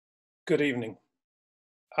Good evening.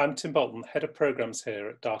 I'm Tim Bolton, Head of Programmes here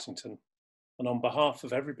at Dartington, and on behalf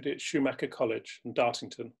of everybody at Schumacher College and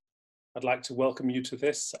Dartington, I'd like to welcome you to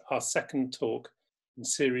this, our second talk in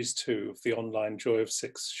Series 2 of the online Joy of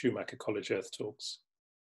Six Schumacher College Earth Talks.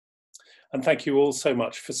 And thank you all so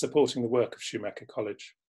much for supporting the work of Schumacher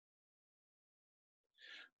College.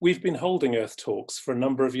 We've been holding Earth Talks for a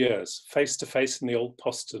number of years, face-to-face in the Old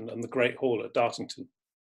Postern and the Great Hall at Dartington.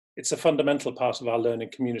 It's a fundamental part of our learning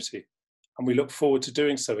community, and we look forward to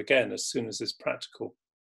doing so again as soon as is practical.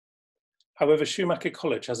 However, Schumacher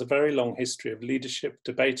College has a very long history of leadership,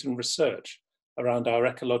 debate and research around our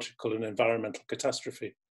ecological and environmental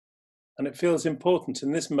catastrophe. And it feels important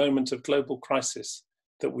in this moment of global crisis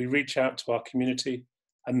that we reach out to our community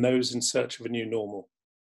and those in search of a new normal.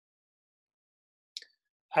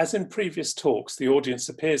 As in previous talks, the audience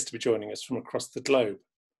appears to be joining us from across the globe.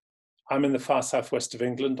 I'm in the far southwest of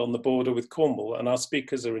England on the border with Cornwall, and our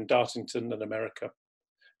speakers are in Dartington and America.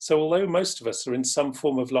 So although most of us are in some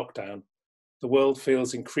form of lockdown, the world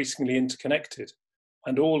feels increasingly interconnected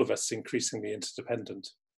and all of us increasingly interdependent.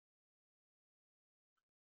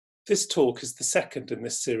 This talk is the second in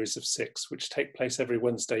this series of 6, which take place every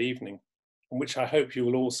Wednesday evening, and which I hope you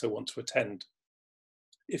will also want to attend.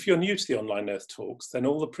 If you're new to the online Earth Talks, then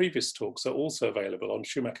all the previous talks are also available on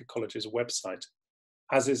Schumacher College's website,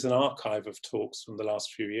 as is an archive of talks from the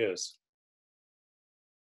last few years.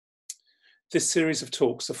 This series of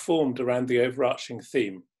talks are formed around the overarching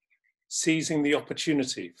theme, seizing the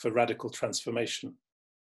opportunity for radical transformation.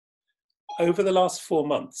 Over the last 4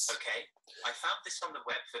 months... Okay, I found this on the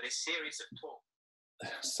web for this series of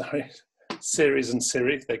talks. Sorry, series and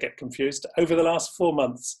Siri, they get confused. Over the last 4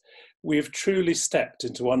 months, we have truly stepped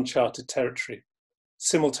into uncharted territory,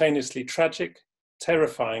 simultaneously tragic,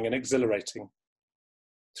 terrifying and exhilarating.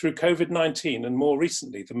 Through COVID-19 and more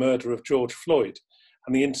recently the murder of George Floyd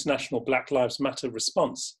and the international Black Lives Matter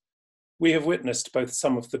response, we have witnessed both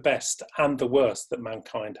some of the best and the worst that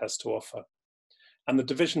mankind has to offer, and the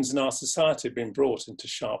divisions in our society have been brought into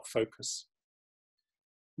sharp focus.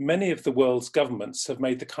 Many of the world's governments have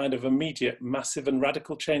made the kind of immediate, massive and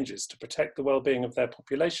radical changes to protect the well-being of their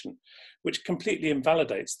population, which completely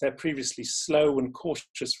invalidates their previously slow and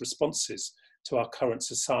cautious responses to our current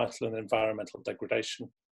societal and environmental degradation.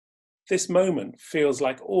 This moment feels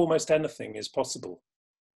like almost anything is possible.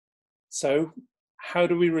 So, how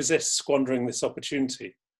do we resist squandering this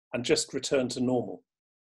opportunity and just return to normal,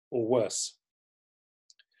 or worse?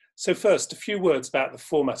 So first, a few words about the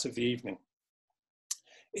format of the evening.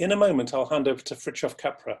 In a moment, I'll hand over to Fritjof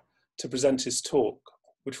Capra to present his talk,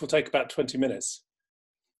 which will take about 20 minutes.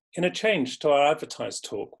 In a change to our advertised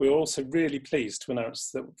talk, we're also really pleased to announce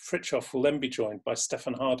that Fritjof will then be joined by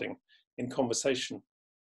Stephan Harding in conversation.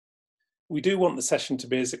 We do want the session to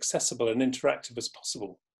be as accessible and interactive as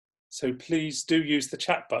possible, so please do use the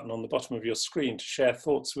chat button on the bottom of your screen to share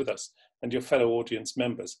thoughts with us and your fellow audience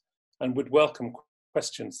members, and would welcome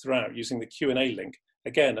questions throughout using the Q&A link,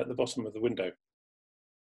 again at the bottom of the window.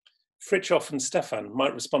 Fritjof and Stephan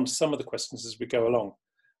might respond to some of the questions as we go along,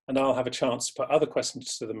 and I'll have a chance to put other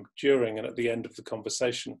questions to them during and at the end of the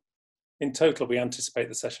conversation. In total, we anticipate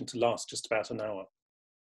the session to last just about an hour.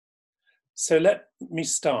 So let me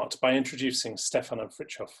start by introducing Stephan and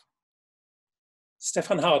Fritjof.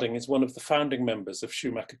 Stephan Harding is one of the founding members of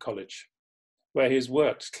Schumacher College, where he has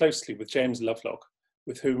worked closely with James Lovelock,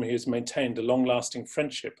 with whom he has maintained a long-lasting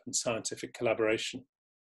friendship and scientific collaboration.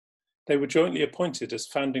 They were jointly appointed as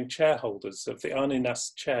founding chairholders of the Arne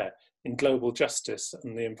Næss Chair in Global Justice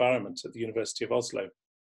and the Environment at the University of Oslo.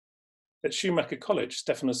 At Schumacher College,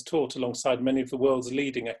 Stephan has taught alongside many of the world's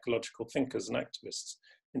leading ecological thinkers and activists,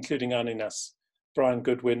 including Arne Næss, Brian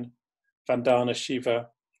Goodwin, Vandana Shiva,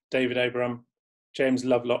 David Abram, James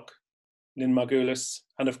Lovelock, Lynn Margulis,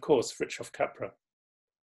 and of course Fritjof Capra.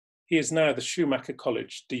 He is now the Schumacher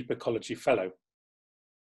College Deep Ecology Fellow.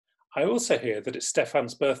 I also hear that it's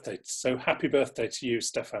Stephan's birthday, so happy birthday to you,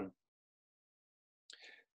 Stephan.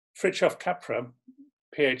 Fritjof Capra,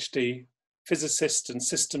 Ph.D, physicist and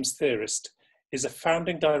systems theorist, is a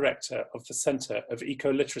founding director of the Center of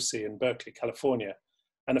Ecoliteracy in Berkeley, California,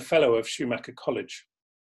 and a fellow of Schumacher College.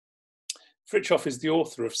 Fritjof is the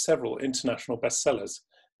author of several international bestsellers,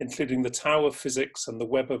 including The Tao of Physics and The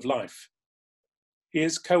Web of Life. He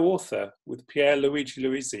is co-author with Pier Luigi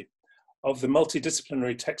Luisi of the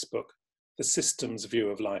multidisciplinary textbook, The Systems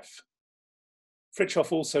View of Life.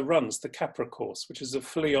 Fritjof also runs the Capra course, which is a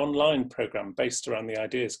fully online program based around the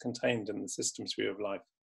ideas contained in the Systems View of Life.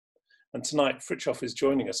 And tonight, Fritjof is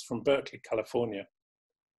joining us from Berkeley, California.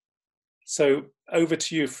 So over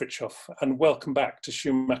to you, Fritjof, and welcome back to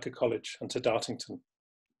Schumacher College and to Dartington.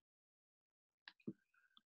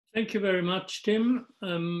 Thank you very much, Tim.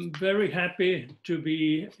 I'm very happy to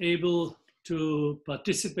be able to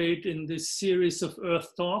participate in this series of Earth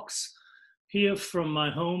Talks here from my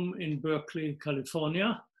home in Berkeley,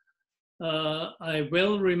 California. I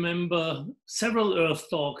well remember several Earth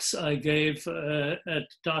Talks I gave at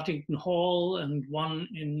Dartington Hall and one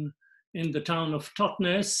in the town of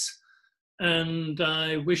Totnes. And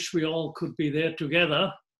I wish we all could be there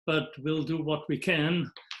together, but we'll do what we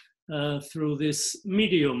can through this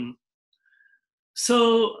medium.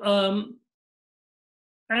 So,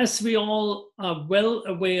 as we all are well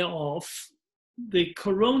aware of, the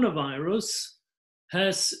coronavirus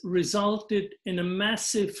has resulted in a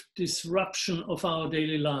massive disruption of our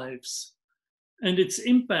daily lives, and its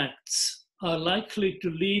impacts are likely to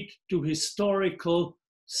lead to historical,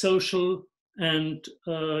 social, and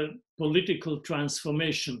political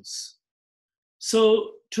transformations.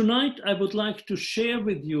 So tonight I would like to share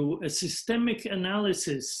with you a systemic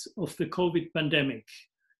analysis of the COVID pandemic,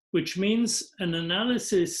 which means an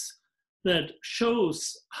analysis that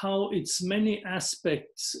shows how its many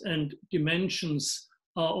aspects and dimensions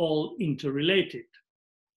are all interrelated.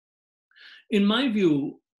 In my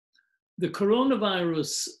view, the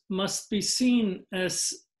coronavirus must be seen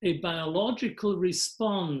as a biological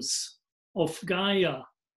response of Gaia,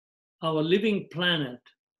 our living planet,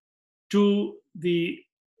 to the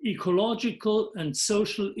ecological and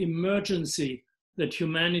social emergency that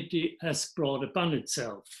humanity has brought upon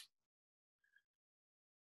itself.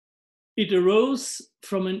 It arose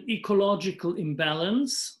from an ecological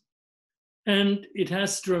imbalance, and it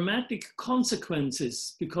has dramatic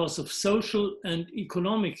consequences because of social and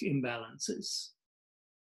economic imbalances.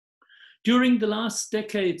 During the last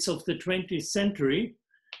decades of the 20th century,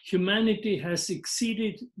 humanity has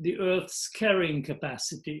exceeded the Earth's carrying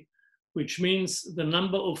capacity, which means the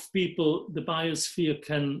number of people the biosphere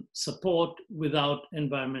can support without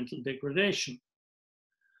environmental degradation.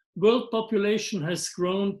 World population has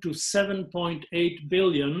grown to 7.8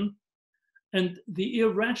 billion, and the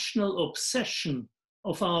irrational obsession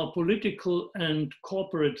of our political and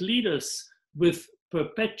corporate leaders with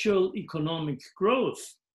perpetual economic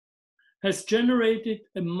growth has generated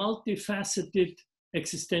a multifaceted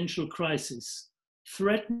existential crisis,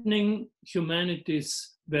 threatening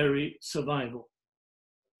humanity's very survival.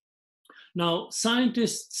 Now,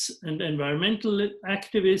 scientists and environmental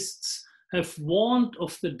activists have warned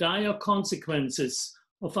of the dire consequences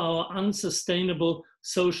of our unsustainable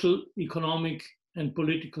social, economic, and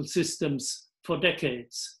political systems for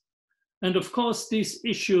decades. And of course, these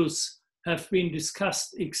issues have been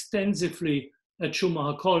discussed extensively at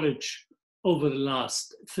Schumacher College over the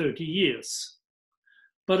last 30 years.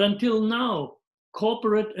 But until now,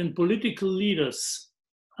 corporate and political leaders,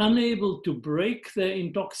 unable to break their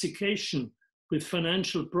intoxication with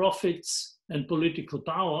financial profits and political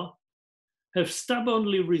power, have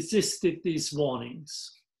stubbornly resisted these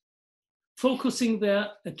warnings. Focusing their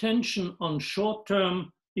attention on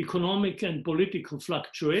short-term economic and political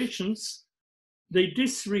fluctuations, they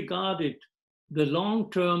disregarded the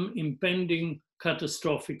long-term impending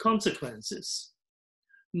catastrophic consequences.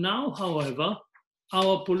 Now, however,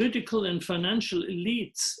 our political and financial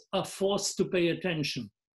elites are forced to pay attention,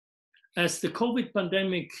 as the COVID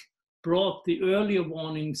pandemic brought the earlier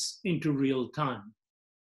warnings into real time.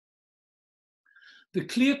 The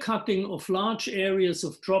clear-cutting of large areas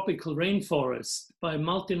of tropical rainforest by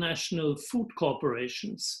multinational food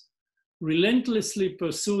corporations, relentlessly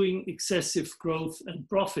pursuing excessive growth and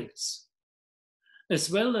profits, as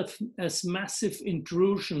well as massive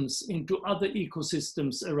intrusions into other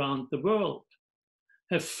ecosystems around the world,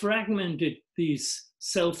 have fragmented these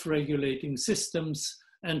self-regulating systems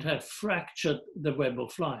and have fractured the web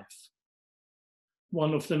of life.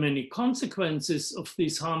 One of the many consequences of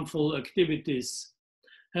these harmful activities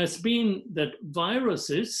has been that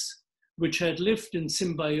viruses, which had lived in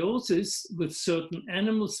symbiosis with certain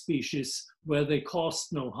animal species where they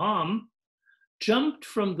caused no harm, jumped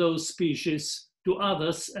from those species to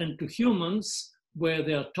others and to humans where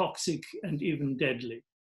they are toxic and even deadly.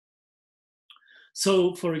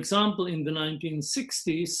 So, for example, in the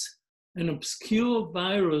 1960s, an obscure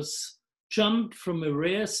virus jumped from a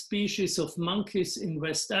rare species of monkeys in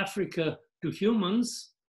West Africa to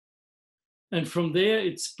humans, and from there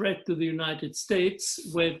it spread to the United States,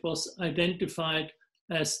 where it was identified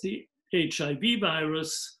as the HIV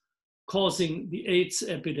virus, causing the AIDS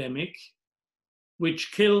epidemic,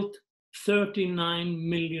 which killed 39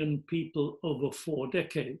 million people over 4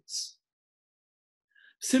 decades.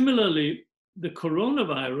 Similarly, the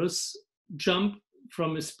coronavirus jumped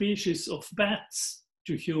from a species of bats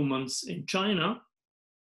to humans in China,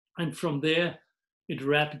 and from there it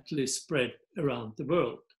rapidly spread around the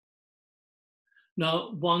world.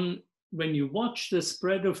 Now, when you watch the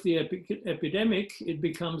spread of the epidemic, it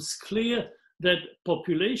becomes clear that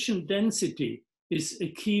population density is a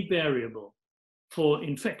key variable for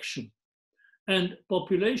infection. And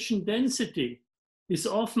population density is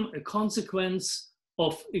often a consequence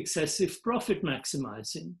of excessive profit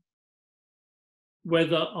maximizing,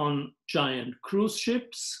 whether on giant cruise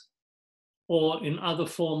ships or in other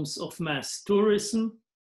forms of mass tourism,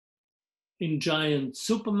 in giant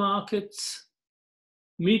supermarkets,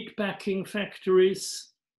 meatpacking factories,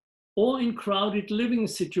 or in crowded living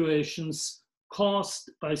situations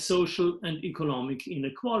caused by social and economic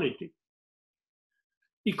inequality.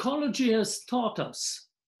 Ecology has taught us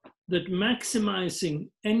that maximizing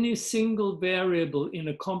any single variable in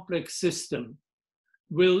a complex system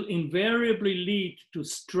will invariably lead to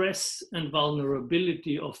stress and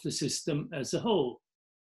vulnerability of the system as a whole.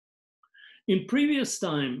 In previous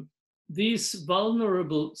time, these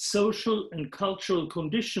vulnerable social and cultural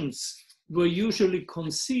conditions were usually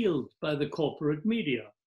concealed by the corporate media.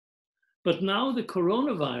 But now the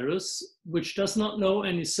coronavirus, which does not know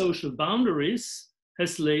any social boundaries,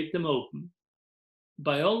 has laid them open.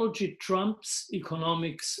 Biology trumps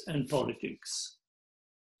economics and politics.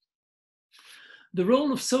 The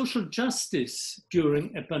role of social justice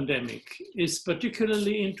during a pandemic is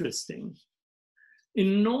particularly interesting.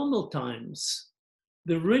 In normal times,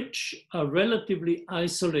 the rich are relatively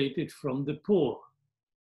isolated from the poor.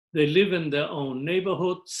 They live in their own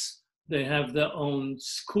neighborhoods, they have their own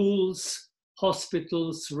schools,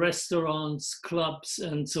 hospitals, restaurants, clubs,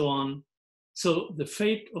 and so on. So the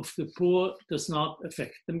fate of the poor does not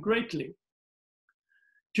affect them greatly.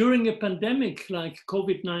 During a pandemic like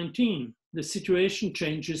COVID-19, the situation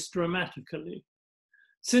changes dramatically.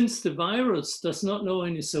 Since the virus does not know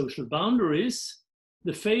any social boundaries,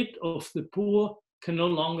 the fate of the poor can no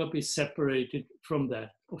longer be separated from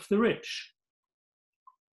that of the rich.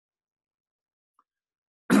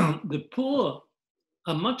 The poor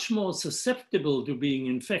are much more susceptible to being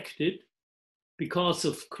infected because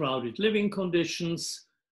of crowded living conditions,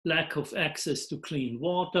 lack of access to clean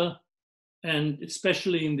water, and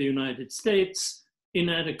especially in the United States,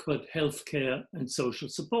 inadequate healthcare and social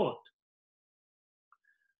support.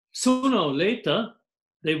 Sooner or later,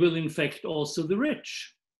 they will infect also the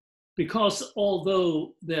rich, because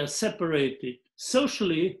although they're separated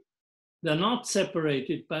socially, they're not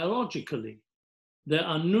separated biologically. There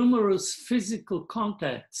are numerous physical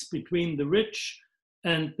contacts between the rich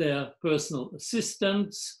and their personal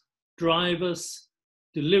assistants, drivers,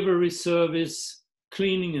 delivery service,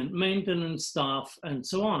 cleaning and maintenance staff, and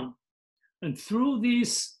so on. And through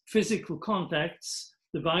these physical contacts,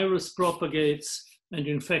 the virus propagates and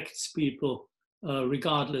infects people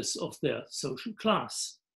regardless of their social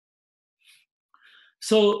class.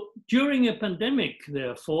 So during a pandemic,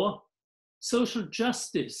 therefore, social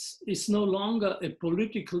justice is no longer a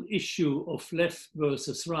political issue of left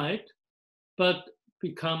versus right, but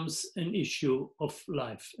becomes an issue of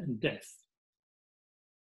life and death.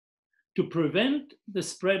 To prevent the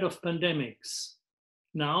spread of pandemics,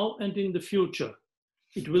 now and in the future,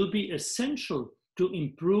 it will be essential to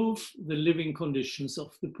improve the living conditions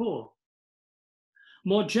of the poor.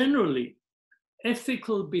 More generally,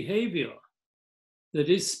 ethical behavior, that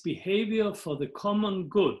is, behavior for the common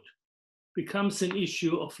good, becomes an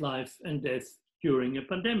issue of life and death during a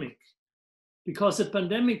pandemic. Because a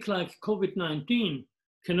pandemic like COVID-19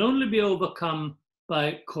 can only be overcome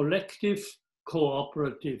by collective,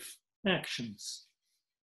 cooperative actions.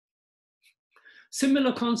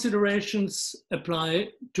 Similar considerations apply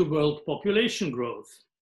to world population growth.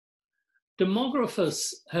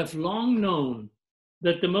 Demographers have long known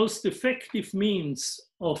that the most effective means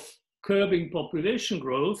of curbing population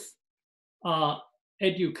growth are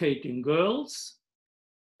educating girls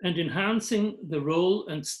and enhancing the role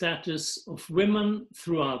and status of women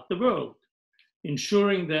throughout the world,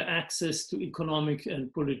 ensuring their access to economic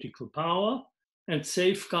and political power and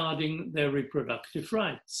safeguarding their reproductive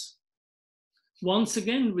rights. Once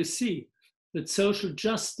again, we see that social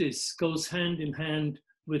justice goes hand in hand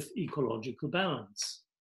with ecological balance.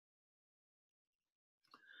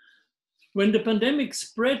 When the pandemic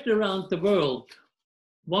spread around the world,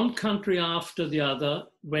 one country after the other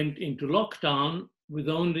went into lockdown with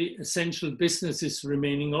only essential businesses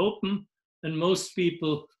remaining open and most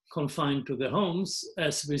people confined to their homes,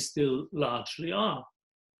 as we still largely are.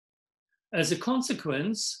 As a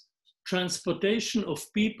consequence, transportation of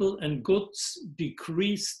people and goods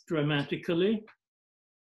decreased dramatically,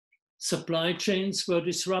 supply chains were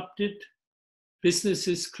disrupted,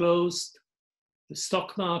 businesses closed, the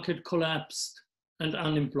stock market collapsed, and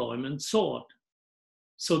unemployment soared.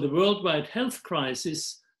 So the worldwide health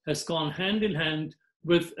crisis has gone hand in hand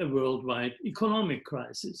with a worldwide economic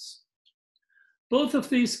crisis. Both of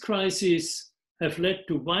these crises have led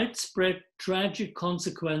to widespread tragic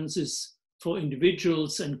consequences for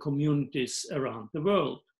individuals and communities around the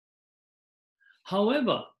world.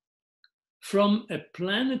 However, from a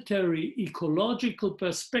planetary ecological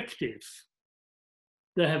perspective,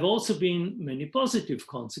 there have also been many positive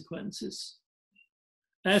consequences.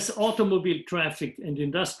 As automobile traffic and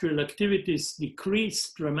industrial activities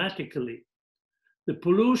decreased dramatically, the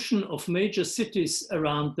pollution of major cities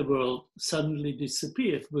around the world suddenly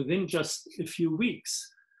disappeared within just a few weeks,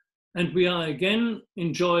 and we are again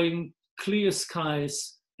enjoying clear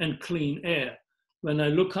skies and clean air. When I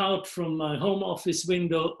look out from my home office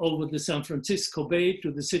window over the San Francisco Bay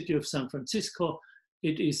to the city of San Francisco,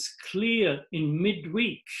 it is clear in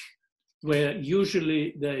midweek, where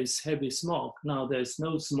usually there is heavy smog. Now there's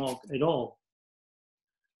no smog at all.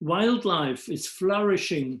 Wildlife is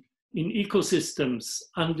flourishing in ecosystems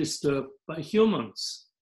undisturbed by humans.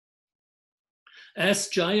 As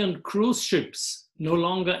giant cruise ships no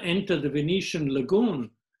longer enter the Venetian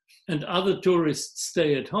lagoon and other tourists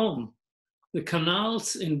stay at home, the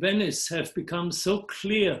canals in Venice have become so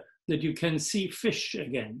clear that you can see fish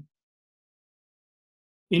again.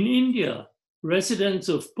 In India, residents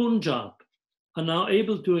of Punjab are now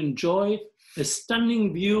able to enjoy a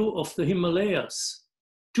stunning view of the Himalayas,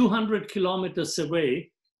 200 kilometers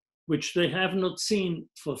away, which they have not seen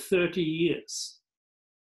for 30 years.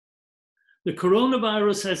 The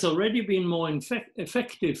coronavirus has already been more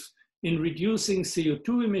effective in reducing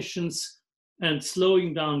CO2 emissions and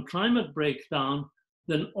slowing down climate breakdown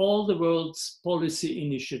than all the world's policy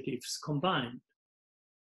initiatives combined.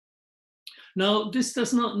 Now, this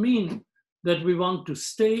does not mean that we want to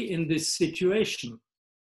stay in this situation.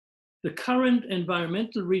 The current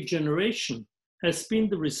environmental regeneration has been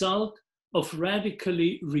the result of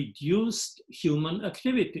radically reduced human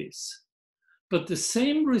activities. But the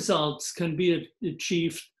same results can be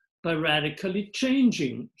achieved by radically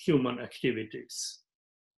changing human activities.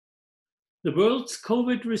 The world's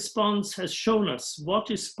COVID response has shown us what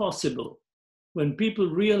is possible when people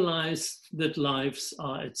realize that lives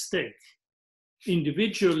are at stake,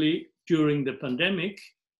 individually during the pandemic,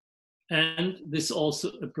 and this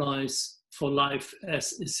also applies for life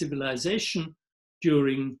as a civilization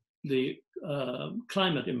during the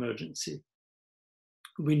climate emergency.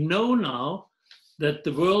 We know now that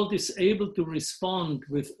the world is able to respond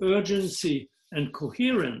with urgency and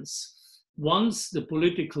coherence once the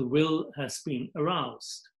political will has been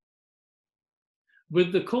aroused.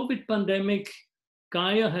 With the COVID pandemic,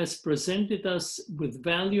 Gaia has presented us with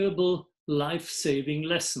valuable life-saving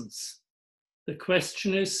lessons. The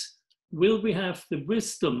question is, will we have the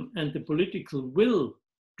wisdom and the political will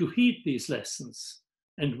to heed these lessons?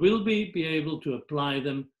 And will we be able to apply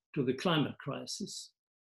them to the climate crisis?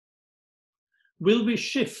 Will we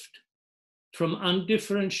shift from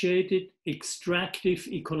undifferentiated, extractive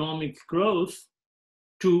economic growth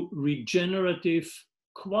to regenerative,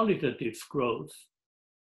 qualitative growth?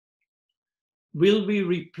 Will we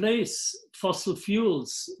replace fossil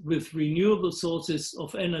fuels with renewable sources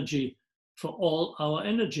of energy for all our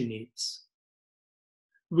energy needs?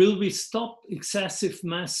 Will we stop excessive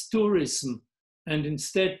mass tourism and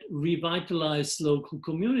instead revitalize local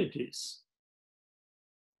communities?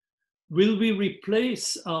 Will we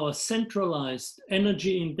replace our centralized,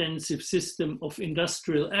 energy-intensive system of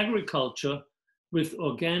industrial agriculture with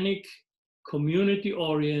organic,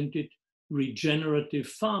 community-oriented, regenerative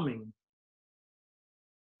farming?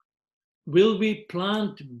 Will we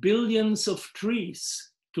plant billions of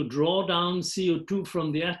trees to draw down CO2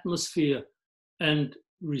 from the atmosphere and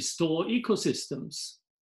restore ecosystems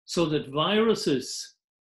so that viruses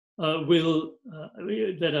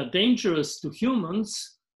that are dangerous to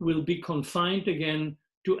humans will be confined again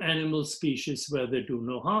to animal species where they do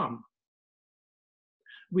no harm?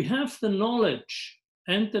 We have the knowledge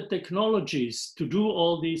and the technologies to do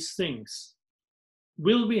all these things.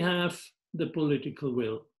 Will we have the political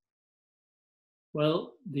will?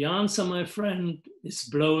 Well, the answer, my friend, is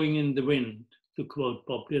blowing in the wind, to quote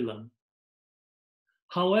Bob Dylan.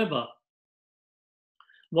 However,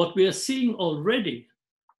 what we are seeing already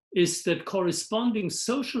is that corresponding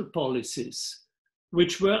social policies,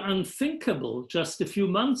 which were unthinkable just a few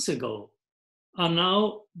months ago, are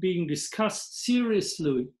now being discussed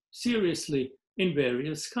seriously in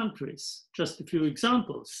various countries. Just a few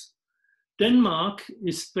examples. Denmark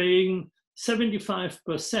is paying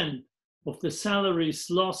 75% of the salaries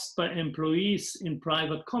lost by employees in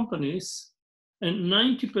private companies and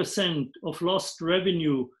 90% of lost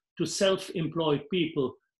revenue to self-employed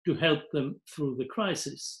people to help them through the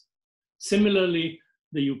crisis. Similarly,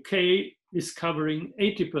 The UK is covering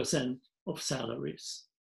 80% of salaries.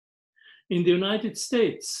 In the United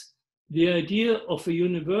States, the idea of a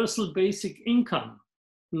universal basic income,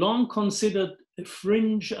 long considered a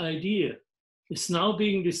fringe idea, is now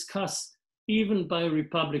being discussed even by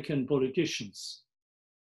Republican politicians.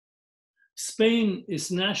 Spain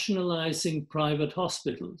is nationalizing private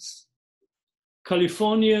hospitals.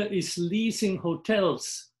 California is leasing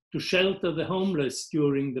hotels to shelter the homeless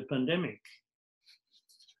during the pandemic.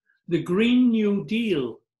 The Green New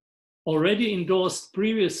Deal, already endorsed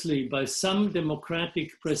previously by some Democratic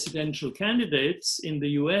presidential candidates in the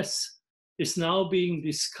US, is now being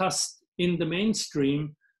discussed in the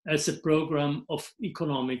mainstream as a program of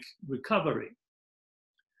economic recovery.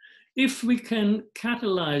 If we can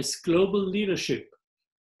catalyze global leadership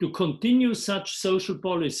to continue such social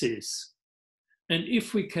policies, and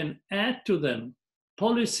if we can add to them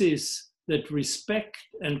policies that respect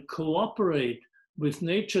and cooperate with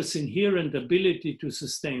nature's inherent ability to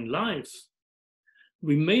sustain life,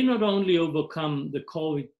 we may not only overcome the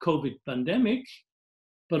COVID pandemic,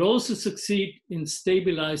 but also succeed in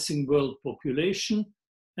stabilizing world population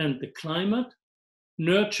and the climate,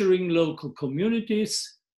 nurturing local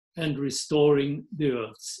communities, and restoring the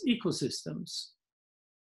Earth's ecosystems.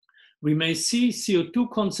 We may see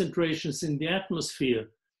CO2 concentrations in the atmosphere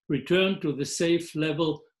return to the safe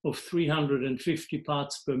level of 350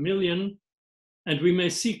 parts per million, and we may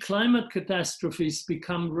see climate catastrophes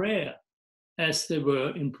become rare, as they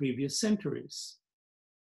were in previous centuries.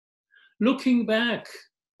 Looking back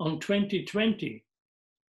on 2020,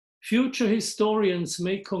 future historians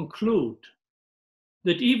may conclude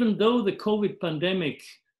that even though the COVID pandemic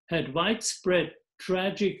had widespread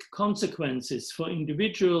tragic consequences for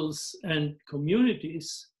individuals and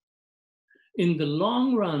communities, in the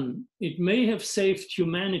long run, it may have saved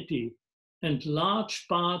humanity and large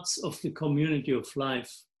parts of the community of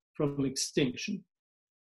life from extinction.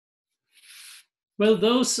 Well,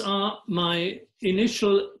 those are my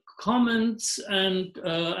initial comments, and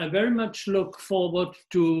I very much look forward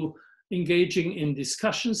to engaging in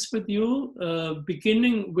discussions with you,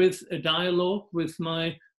 beginning with a dialogue with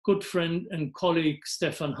my good friend and colleague,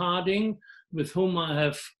 Stephan Harding, with whom I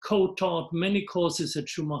have co-taught many courses at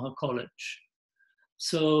Schumacher College.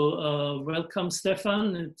 So welcome,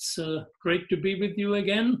 Stephan. It's great to be with you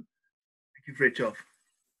again. Thank you, Fritjof.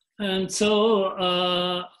 And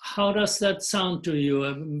so how does that sound to you?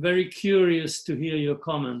 I'm very curious to hear your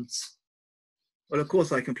comments. Well, of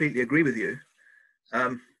course, I completely agree with you.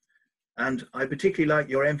 And I particularly like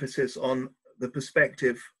your emphasis on the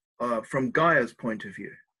perspective from Gaia's point of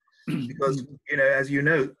view. Because, you know, as you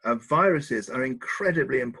know, viruses are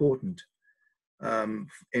incredibly important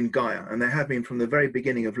in Gaia, and they have been from the very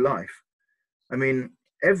beginning of life. I mean,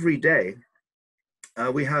 every day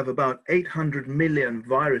we have about 800 million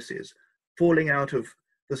viruses falling out of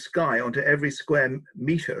the sky onto every square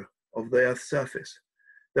meter of the Earth's surface.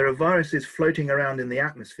 There are viruses floating around in the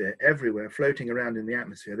atmosphere, everywhere, floating around in the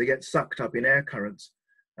atmosphere. They get sucked up in air currents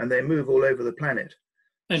and they move all over the planet.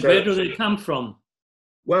 And so, where do they come from?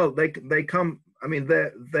 Well, they come, I mean,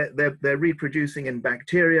 they're reproducing in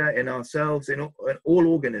bacteria, in ourselves, in all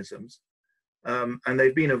organisms. And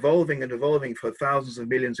they've been evolving and evolving for thousands of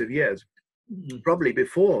millions of years, probably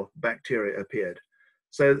before bacteria appeared.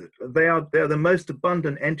 So they're the most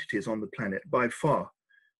abundant entities on the planet by far.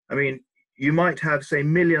 I mean, you might have, say,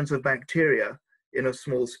 millions of bacteria in a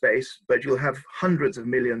small space, but you'll have hundreds of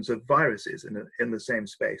millions of viruses in the same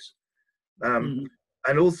space.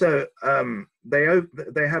 And also,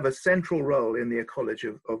 they have a central role in the ecology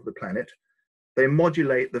of the planet. They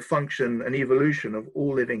modulate the function and evolution of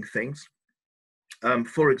all living things.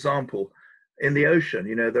 For example, in the ocean,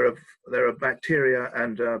 you know, there are bacteria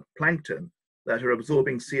and plankton that are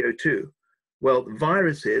absorbing CO2. Well,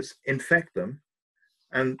 viruses infect them,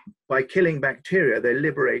 and by killing bacteria, they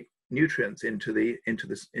liberate nutrients into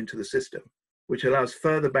the system, which allows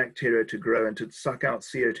further bacteria to grow and to suck out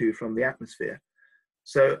CO2 from the atmosphere.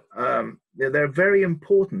 So they're very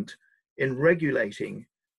important in regulating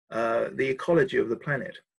the ecology of the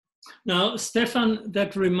planet. Now, Stephan,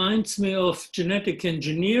 that reminds me of genetic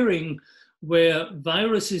engineering, where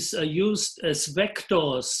viruses are used as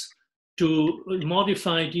vectors to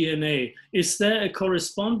modify DNA. Is there a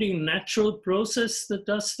corresponding natural process that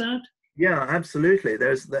does that? Yeah, absolutely.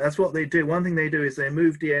 That's what they do. One thing they do is they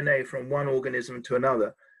move DNA from one organism to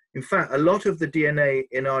another. In fact, a lot of the DNA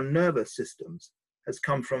in our nervous systems has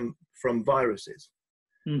come from viruses.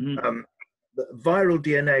 The viral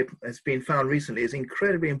DNA has been found recently is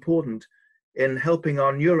incredibly important in helping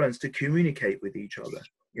our neurons to communicate with each other.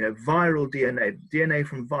 You know, viral DNA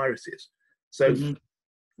from viruses. So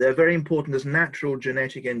they're very important as natural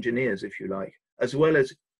genetic engineers, if you like, as well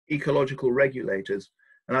as ecological regulators.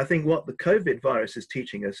 And I think what the COVID virus is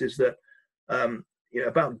teaching us is that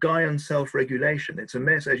about Gaian self-regulation. It's a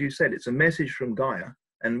mess, as you said, it's a message from Gaia.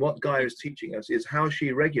 And what Gaia is teaching us is how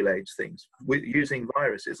she regulates things using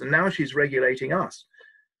viruses. And now she's regulating us,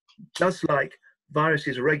 just like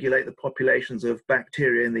viruses regulate the populations of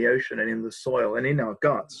bacteria in the ocean and in the soil and in our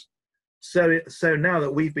guts. So now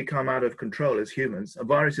that we've become out of control as humans,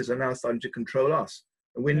 viruses are now starting to control us.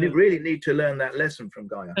 And we really need to learn that lesson from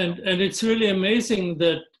Gaia. And it's really amazing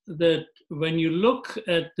that when you look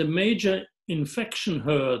at the major infection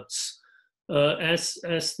herds, as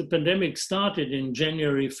the pandemic started in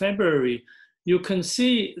January, February, you can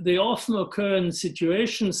see they often occur in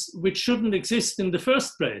situations which shouldn't exist in the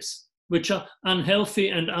first place, which are unhealthy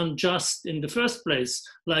and unjust in the first place,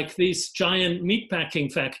 like these giant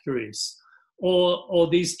meatpacking factories or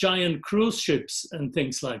these giant cruise ships and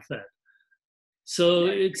things like that.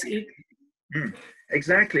 So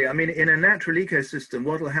Exactly. I mean, in a natural ecosystem,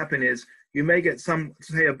 what will happen is you may get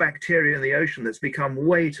say a bacteria in the ocean that's become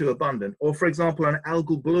way too abundant, or for example, an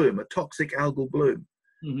algal bloom, a toxic algal bloom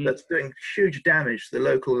that's doing huge damage to the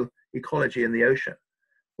local ecology in the ocean.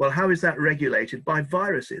 Well, how is that regulated? By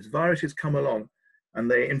viruses. Viruses come along and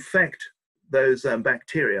they infect those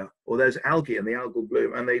bacteria or those algae in the algal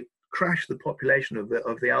bloom, and they crash the population of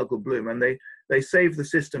the algal bloom, and they save the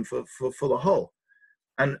system for the whole.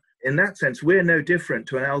 And in that sense, we're no different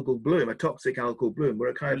to an algal bloom, a toxic algal bloom. We're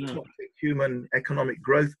a kind of toxic human economic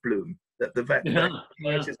growth bloom that the viruses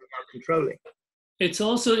are now controlling. It's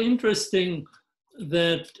also interesting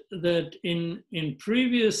that in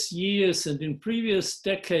previous years and in previous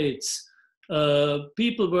decades,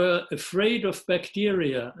 people were afraid of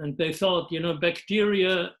bacteria, and they thought,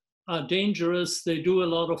 bacteria are dangerous, they do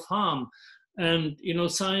a lot of harm. And,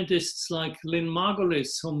 scientists like Lynn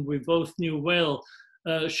Margulis, whom we both knew well,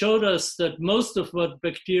 showed us that most of what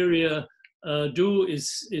bacteria do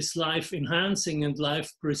is life enhancing and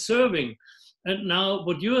life preserving. And now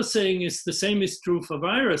what you are saying is the same is true for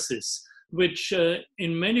viruses, which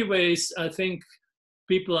in many ways I think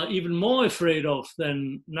people are even more afraid of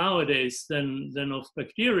than nowadays than of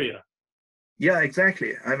bacteria. Yeah,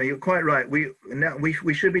 exactly. I mean, you're quite right.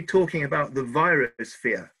 We should be talking about the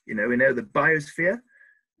virusphere. We know the biosphere.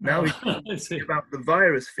 Now we're talking about the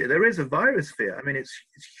virusphere. There is a virusphere. I mean,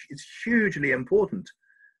 it's hugely important.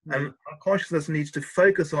 And our consciousness needs to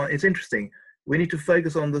focus on, it's interesting, we need to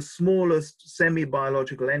focus on the smallest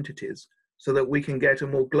semi-biological entities so that we can get a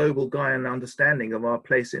more global Gaian understanding of our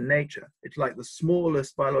place in nature. It's like the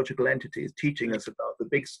smallest biological entities teaching us about the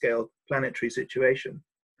big scale planetary situation.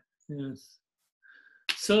 Yes.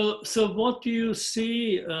 So what do you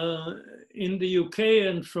see in the UK,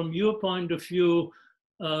 and from your point of view,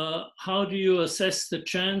 how do you assess the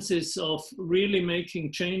chances of really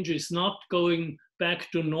making changes, not going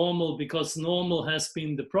back to normal because normal has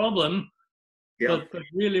been the problem, but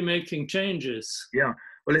really making changes? Yeah,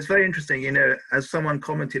 well, it's very interesting, as someone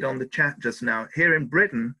commented on the chat just now, here in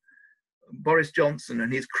Britain, Boris Johnson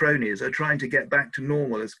and his cronies are trying to get back to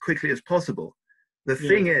normal as quickly as possible. The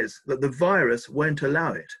thing is that the virus won't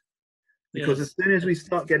allow it, because as soon as we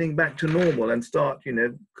start getting back to normal and start,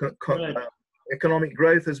 economic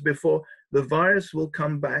growth as before, the virus will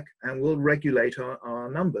come back and will regulate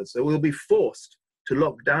our numbers. So we'll be forced to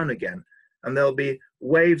lock down again. And there'll be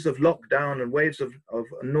waves of lockdown and waves of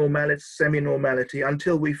normality, semi-normality,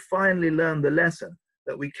 until we finally learn the lesson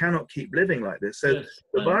that we cannot keep living like this. So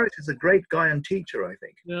the virus is a great Gaian teacher, I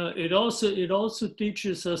think. Yeah, it also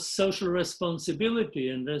teaches us social responsibility.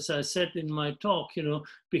 And as I said in my talk,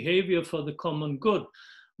 behavior for the common good.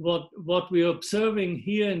 What we're observing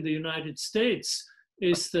here in the United States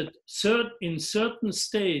is that in certain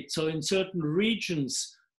states or in certain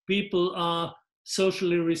regions, people are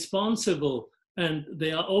socially responsible and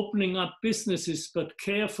they are opening up businesses, but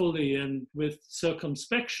carefully and with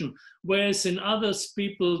circumspection. Whereas in others,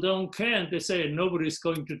 people don't care and they say, nobody's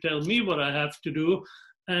going to tell me what I have to do.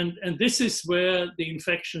 And this is where the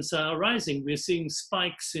infections are rising. We're seeing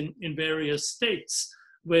spikes in various states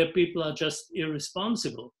where people are just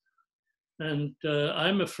irresponsible. And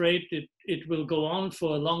I'm afraid it will go on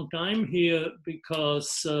for a long time here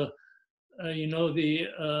because,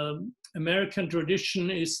 the American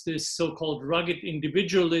tradition is this so-called rugged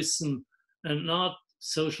individualism and not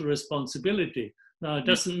social responsibility. Now, it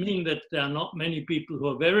doesn't mean that there are not many people who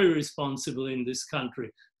are very responsible in this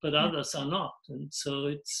country, but others are not. And so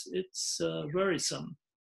it's worrisome.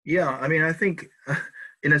 Yeah, I mean, I think,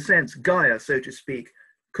 in a sense, Gaia, so to speak,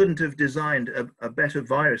 couldn't have designed a better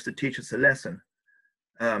virus to teach us a lesson.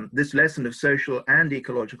 This lesson of social and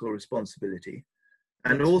ecological responsibility.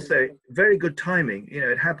 And also very good timing. You know,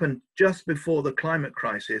 it happened just before the climate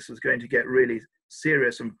crisis was going to get really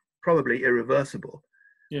serious and probably irreversible.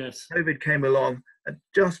 Yes. COVID came along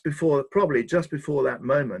just before, probably just before that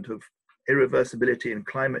moment of irreversibility and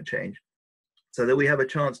climate change, so that we have a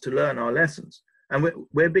chance to learn our lessons. And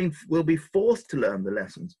we'll be forced to learn the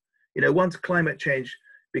lessons. You know, once climate change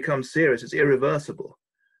becomes serious, it's irreversible.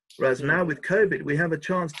 Whereas now with COVID, we have a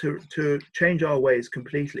chance to change our ways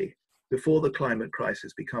completely before the climate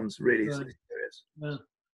crisis becomes really serious.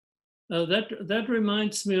 Well, that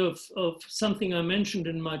reminds me of something I mentioned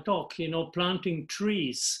in my talk, you know, planting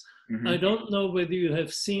trees. Mm-hmm. I don't know whether you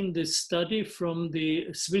have seen this study from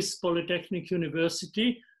the Swiss Polytechnic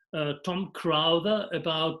University, Tom Crowther,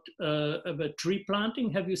 about tree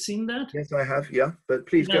planting. Have you seen that? Yes, I have, yeah, but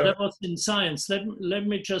please go. That was in Science. Let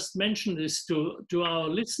me just mention this to our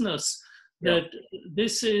listeners, that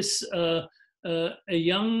this is a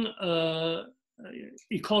young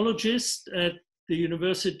ecologist at the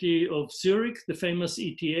University of Zurich, the famous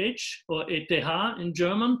ETH, or ETH in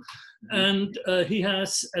German. Mm-hmm. And he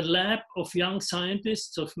has a lab of young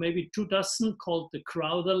scientists of maybe 24 called the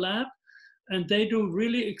Crowther Lab. And they do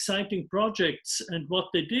really exciting projects. And what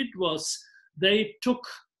they did was they took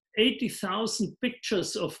 80,000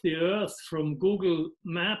 pictures of the Earth from Google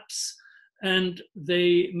Maps, and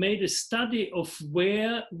they made a study of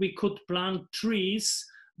where we could plant trees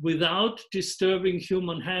without disturbing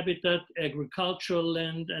human habitat, agricultural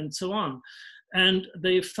land, and so on. And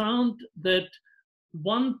they found that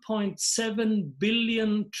 1.7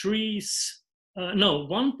 billion trees,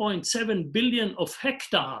 1.7 billion of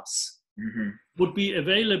hectares mm-hmm. would be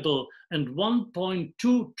available, and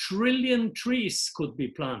 1.2 trillion trees could be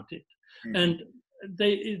planted. Mm-hmm. And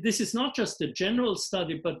this is not just a general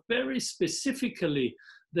study, but very specifically,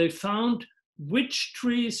 they found which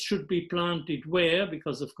trees should be planted where,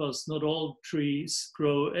 because of course not all trees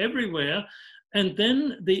grow everywhere. And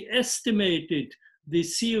then they estimated the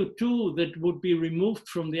CO2 that would be removed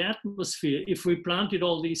from the atmosphere if we planted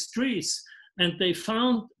all these trees. And they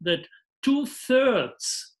found that 2/3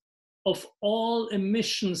 of all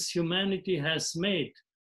emissions humanity has made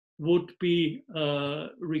would be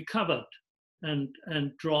recovered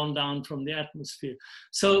and drawn down from the atmosphere.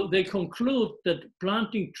 So they conclude that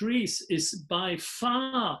planting trees is by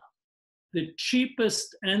far the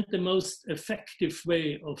cheapest and the most effective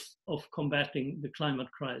way of combating the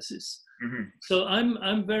climate crisis. Mm-hmm. So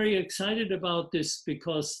I'm very excited about this,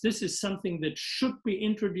 because this is something that should be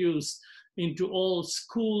introduced into all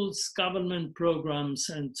schools, government programs,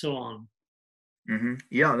 and so on. Mm-hmm.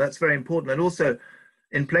 Yeah, that's very important. And also,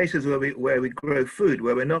 in places where we grow food,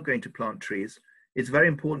 where we're not going to plant trees, it's very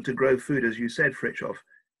important to grow food, as you said, Fritjof,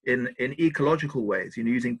 in ecological ways, you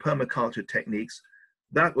know, using permaculture techniques.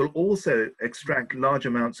 That will also extract large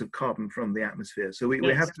amounts of carbon from the atmosphere. So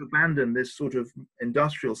we have to abandon this sort of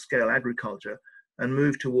industrial scale agriculture and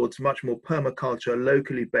move towards much more permaculture,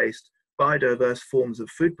 locally based, biodiverse forms of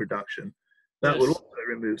food production. That will also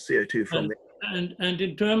remove CO2 from the atmosphere. And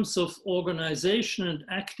in terms of organization and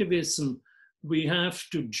activism, we have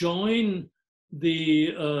to join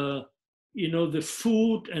the the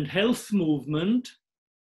food and health movement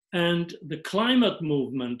and the climate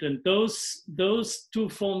movement, and those two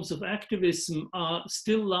forms of activism are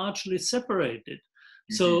still largely separated.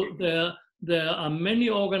 Mm-hmm. So there are many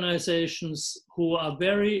organizations who are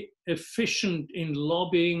very efficient in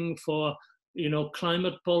lobbying for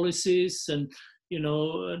climate policies and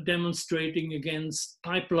demonstrating against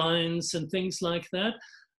pipelines and things like that.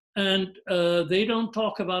 And they don't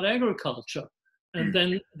talk about agriculture. And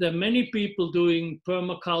then there are many people doing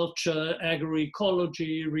permaculture,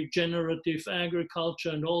 agroecology, regenerative agriculture,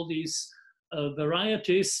 and all these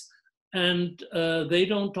varieties. And they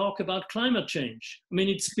don't talk about climate change. I mean,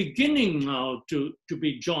 it's beginning now to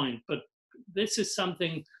be joined, but this is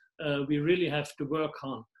something we really have to work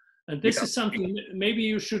on. And this is something maybe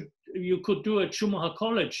you could do at Schumacher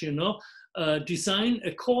College, design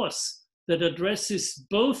a course that addresses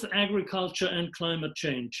both agriculture and climate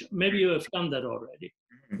change. Maybe you have done that already.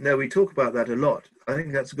 No, we talk about that a lot. I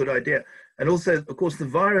think that's a good idea. And also, of course, the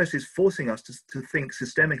virus is forcing us to think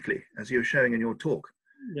systemically, as you were showing in your talk.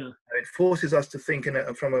 Yeah. It forces us to think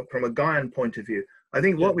from a Gaian point of view. I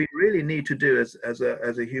think what we really need to do as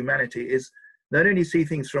a humanity is not only see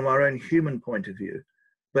things from our own human point of view,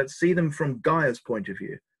 but see them from Gaia's point of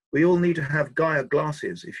view. We all need to have Gaia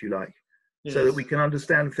glasses, if you like. Yes. So that we can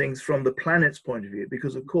understand things from the planet's point of view.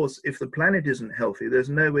 Because, of course, if the planet isn't healthy, there's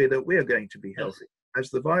no way that we're going to be healthy, as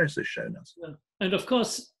the virus has shown us. Yeah. And, of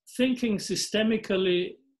course, thinking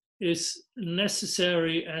systemically is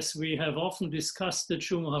necessary, as we have often discussed at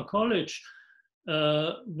Schumacher College.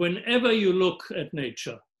 whenever you look at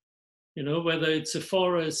nature, you know, whether it's a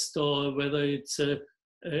forest or whether it's a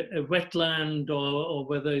wetland or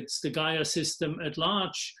whether it's the Gaia system at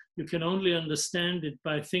large, you can only understand it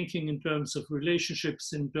by thinking in terms of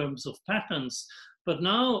relationships, in terms of patterns. But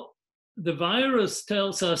now the virus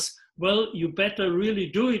tells us, well, you better really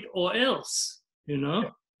do it or else, you know? Yeah,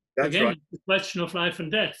 that's again, right. the question of life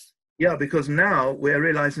and death. Yeah, because now we're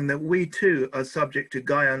realizing that we too are subject to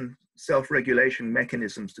Gaian self-regulation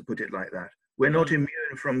mechanisms, to put it like that. We're not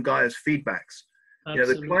immune from Gaia's feedbacks. Absolutely. You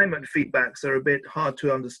know, the climate feedbacks are a bit hard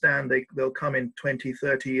to understand. They'll come in 20,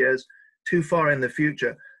 30 years, too far in the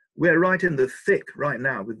future. We're right in the thick right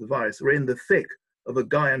now with the virus. We're in the thick of a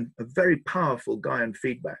very powerful Gaian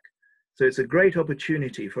feedback. So it's a great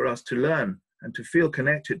opportunity for us to learn and to feel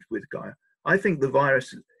connected with Gaia. I think the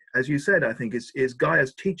virus, as you said, I think is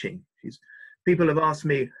Gaia's teaching. People have asked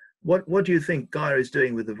me, what do you think Gaia is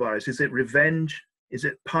doing with the virus? Is it revenge? Is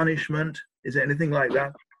it punishment? Is it anything like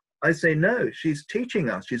that? I say no, she's teaching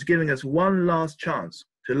us. She's giving us one last chance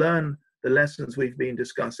to learn the lessons we've been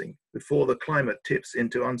discussing before the climate tips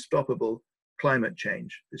into unstoppable climate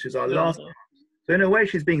change. This is our last. So in a way,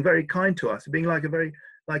 she's being very kind to us, being like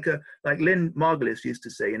Lynn Margulis used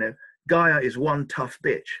to say, you know, Gaia is one tough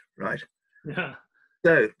bitch, right? Yeah.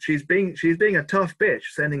 So she's being a tough bitch,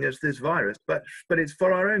 sending us this virus, but it's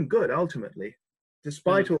for our own good ultimately,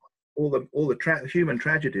 despite all the human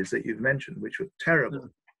tragedies that you've mentioned, which were terrible.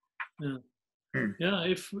 Yeah,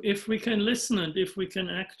 if we can listen and if we can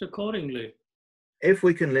act accordingly. If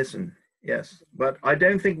we can listen, yes. But I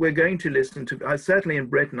don't think we're going to listen to. Certainly in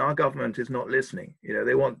Britain, our government is not listening. You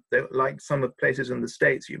know, they like some of the places in the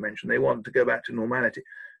States you mentioned, they want to go back to normality.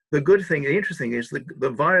 The good thing, the interesting is the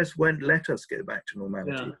virus won't let us go back to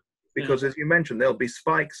normality. Because as you mentioned, there'll be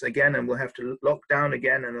spikes again and we'll have to lock down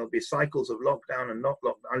again and there'll be cycles of lockdown and not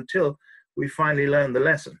lockdown until we finally learn the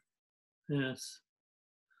lesson. Yes.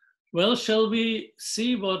 Well, shall we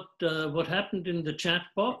see what happened in the chat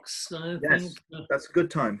box? I think, that's a good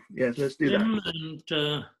time. Yes, let's do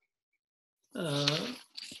that.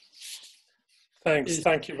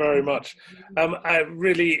 Thank you very much. A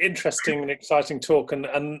really interesting and exciting talk, and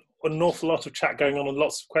an awful lot of chat going on and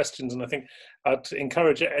lots of questions. And I think I'd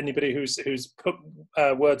encourage anybody who's put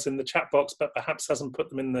words in the chat box, but perhaps hasn't put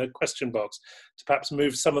them in the question box, to perhaps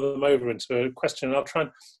move some of them over into a question. And I'll try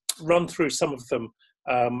and run through some of them.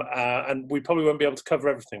 And we probably won't be able to cover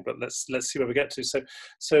everything, but let's see where we get to.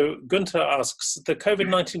 So Gunther asks, the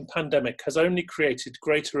COVID-19 pandemic has only created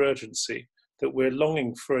greater urgency that we're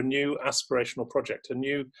longing for a new aspirational project, a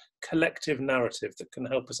new collective narrative that can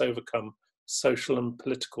help us overcome social and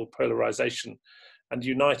political polarization and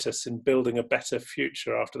unite us in building a better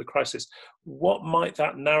future after the crisis. What might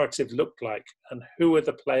that narrative look like, and who are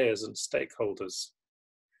the players and stakeholders?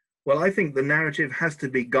 Well, I think the narrative has to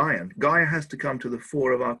be Gaian. Gaia has to come to the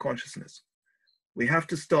fore of our consciousness. We have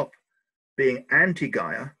to stop being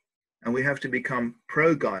anti-Gaia and we have to become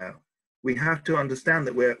pro-Gaia. We have to understand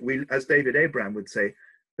that we, as David Abraham would say,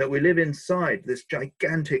 that we live inside this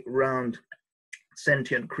gigantic round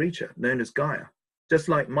sentient creature known as Gaia. Just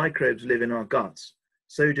like microbes live in our guts,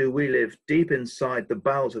 so do we live deep inside the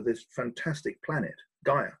bowels of this fantastic planet,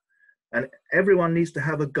 Gaia. And everyone needs to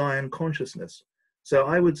have a Gaian consciousness. So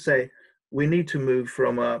I would say we need to move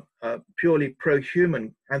from a purely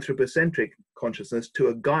pro-human anthropocentric consciousness to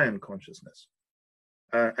a Gaian consciousness.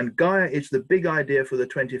 And Gaia is the big idea for the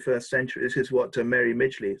 21st century. This is what Mary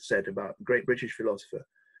Midgley said, about a great British philosopher.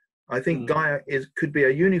 I think Gaia could be a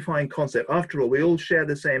unifying concept. After all, we all share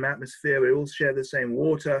the same atmosphere, we all share the same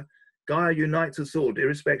water. Gaia unites us all,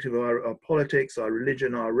 irrespective of our politics, our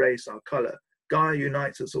religion, our race, our color. Gaia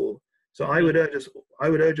unites us all. So I would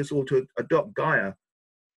urge us all to adopt Gaia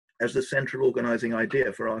as the central organizing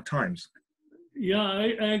idea for our times. Yeah,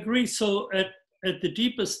 I agree. So at the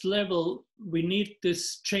deepest level, we need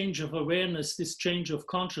this change of awareness, this change of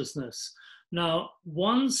consciousness. Now,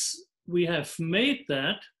 once we have made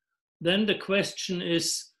that, then the question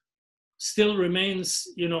still remains,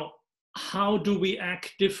 you know, how do we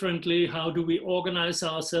act differently? How do we organize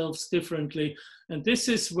ourselves differently? And this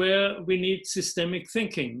is where we need systemic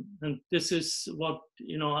thinking. And this is what,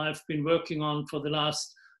 you know, I've been working on for the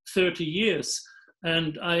last 30 years.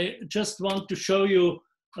 And I just want to show you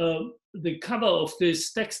the cover of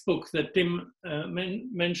this textbook that Tim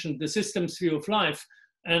mentioned, The Systems View of Life.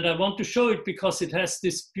 And I want to show it because it has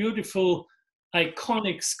this beautiful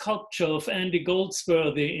iconic sculpture of Andy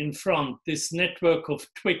Goldsworthy in front, this network of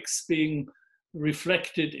twigs being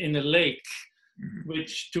reflected in a lake.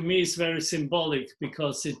 which to me is very symbolic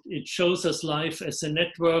because it shows us life as a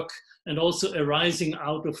network and also arising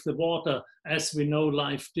out of the water, as we know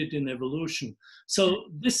life did in evolution. So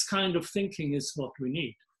this kind of thinking is what we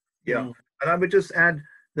need. Yeah, and I would just add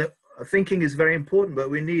that thinking is very important, but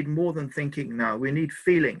we need more than thinking now. We need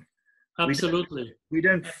feeling. Absolutely. We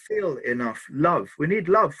don't feel enough love. We need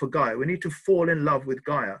love for Gaia. We need to fall in love with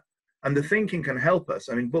Gaia. And the thinking can help us.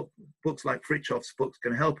 I mean, books like Fritjof's books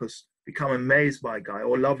can help us become amazed by Gaia,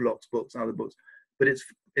 or Lovelock's books and other books. But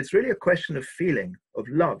it's really a question of feeling, of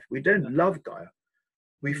love. We don't love Gaia.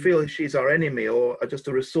 We feel she's our enemy or just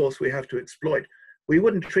a resource we have to exploit. We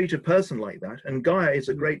wouldn't treat a person like that. And Gaia is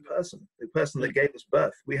a great person, the person that gave us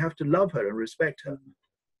birth. We have to love her and respect her.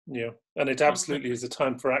 Yeah, and it absolutely is a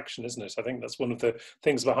time for action, isn't it? I think that's one of the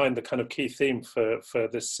things behind the kind of key theme for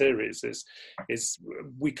this series is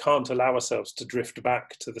we can't allow ourselves to drift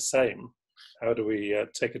back to the same. How do we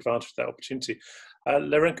take advantage of that opportunity?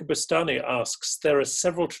 Larenka Bustani asks, there are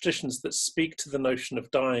several traditions that speak to the notion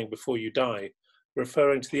of dying before you die,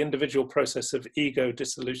 referring to the individual process of ego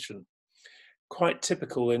dissolution, quite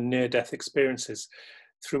typical in near-death experiences,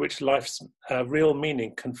 through which life's real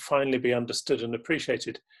meaning can finally be understood and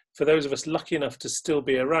appreciated. For those of us lucky enough to still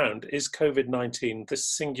be around, is COVID-19 this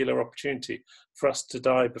singular opportunity for us to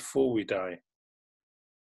die before we die?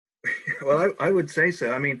 Well, I would say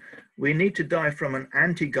so. I mean, we need to die from an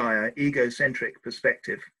anti-Gaia, egocentric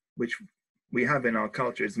perspective, which we have in our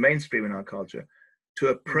culture, it's mainstream in our culture, to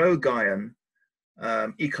a pro-Gaian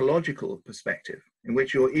ecological perspective, in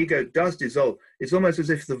which your ego does dissolve. It's almost as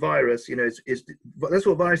if the virus, you know, that's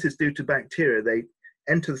what viruses do to bacteria. They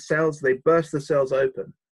enter the cells, they burst the cells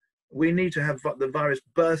open. We need to have the virus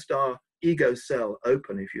burst our ego cell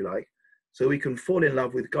open, if you like, so we can fall in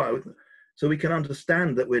love with Gaia, so we can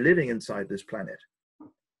understand that we're living inside this planet.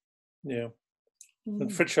 Yeah. And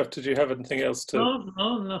Fritjof, did you have anything else to?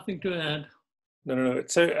 No, nothing to add. No.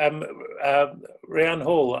 So Rhiannon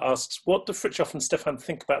Hall asks, what do Fritjof and Stephan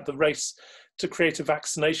think about the race to create a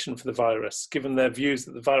vaccination for the virus, given their views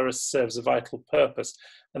that the virus serves a vital purpose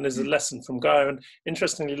and is a lesson from Gaia? And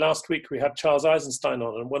interestingly, last week we had Charles Eisenstein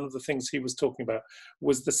on, and one of the things he was talking about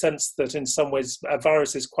was the sense that in some ways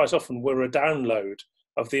viruses quite often were a download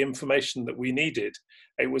of the information that we needed.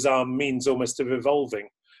 It was our means almost of evolving.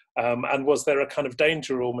 And was there a kind of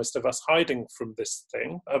danger almost of us hiding from this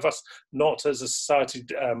thing, of us not as a society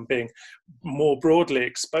being more broadly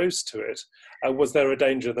exposed to it? Was there a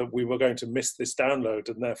danger that we were going to miss this download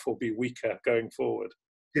and therefore be weaker going forward?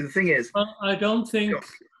 The thing is, well, I don't think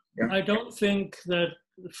that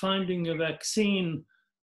finding a vaccine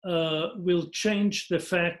will change the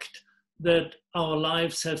fact that our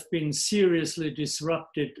lives have been seriously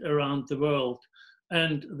disrupted around the world.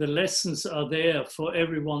 And the lessons are there for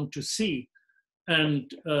everyone to see. And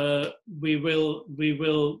we will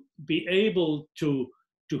be able to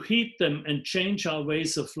heed them and change our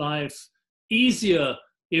ways of life easier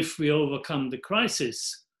if we overcome the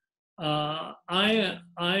crisis. I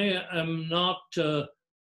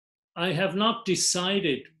have not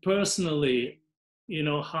decided personally, you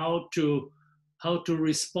know, how to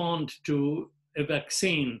respond to a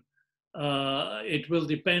vaccine. It will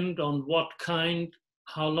depend on what kind.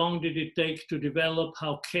 How long did it take to develop?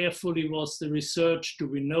 How carefully was the research? Do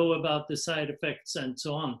we know about the side effects and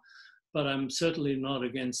so on? But I'm certainly not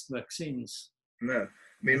against vaccines. No, I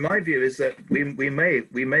mean, my view is that we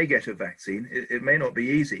may get a vaccine. It may not be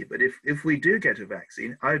easy, but if we do get a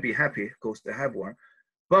vaccine, I'd be happy, of course, to have one.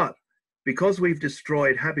 But because we've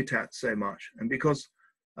destroyed habitats so much, and because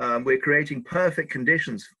we're creating perfect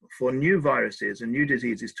conditions for new viruses and new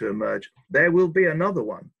diseases to emerge, there will be another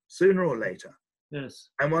one sooner or later. Yes.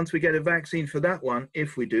 And once we get a vaccine for that one,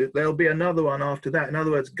 if we do, there'll be another one after that. In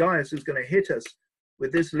other words, Gaius is going to hit us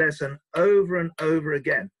with this lesson over and over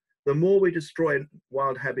again. The more we destroy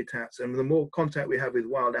wild habitats and the more contact we have with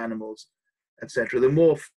wild animals, etc., the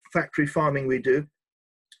more factory farming we do,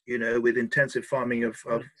 you know, with intensive farming of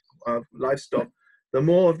livestock, the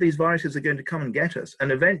more of these viruses are going to come and get us.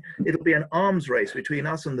 And eventually it'll be an arms race between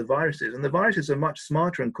us and the viruses. And the viruses are much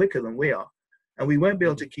smarter and quicker than we are. And we won't be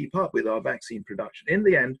able to keep up with our vaccine production. In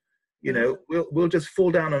the end, you know, we'll just fall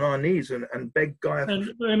down on our knees and beg Gaia. And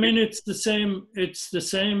I mean, it's the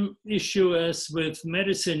same issue as with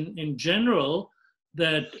medicine in general,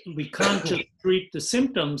 that we can't just treat the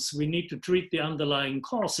symptoms, we need to treat the underlying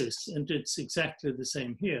causes. And it's exactly the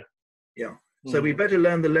same here. Yeah. So we better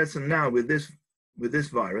learn the lesson now with this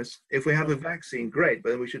virus. If we have a vaccine, great,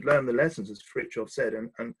 but we should learn the lessons, as Fritjof said,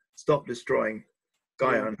 and stop destroying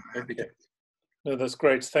Gaia and habitat. No, that's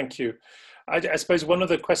great. Thank you. I suppose one of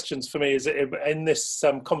the questions for me is in this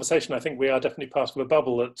conversation, I think we are definitely part of a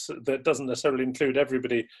bubble that doesn't necessarily include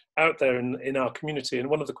everybody out there in our community. And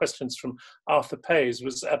one of the questions from Arthur Pays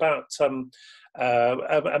was about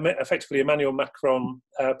effectively Emmanuel Macron,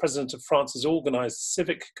 President of France, has organised a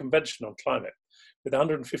civic convention on climate with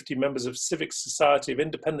 150 members of civic society have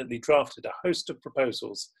independently drafted a host of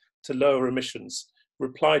proposals to lower emissions,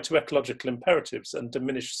 reply to ecological imperatives and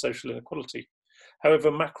diminish social inequality.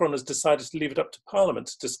 However, Macron has decided to leave it up to Parliament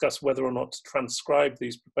to discuss whether or not to transcribe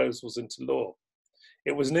these proposals into law.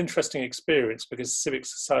 It was an interesting experience because civic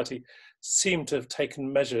society seemed to have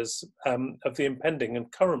taken measures of the impending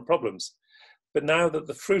and current problems. But now that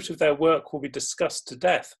the fruit of their work will be discussed to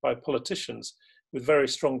death by politicians with very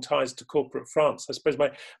strong ties to corporate France, I suppose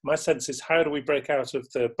my sense is, how do we break out of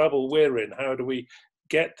the bubble we're in? How do we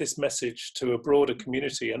get this message to a broader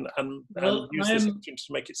community and use this opportunity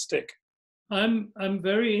to make it stick? I'm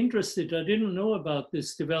very interested. I didn't know about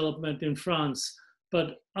this development in France,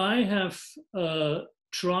 but I have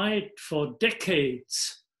tried for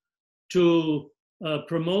decades to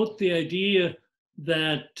promote the idea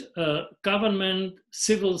that government,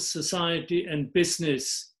 civil society, and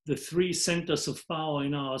business, the three centers of power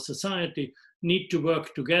in our society, need to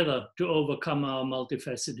work together to overcome our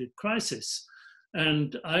multifaceted crisis.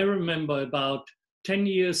 And I remember about 10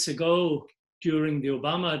 years ago, during the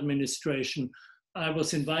Obama administration, I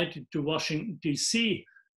was invited to Washington, D.C.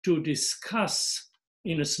 to discuss,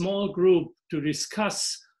 in a small group, to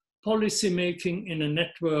discuss policymaking in a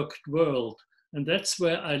networked world. And that's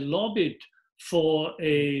where I lobbied for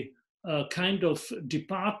a kind of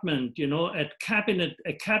department, a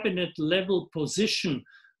cabinet level position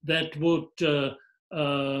that would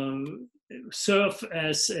serve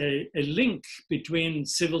as a link between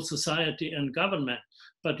civil society and government.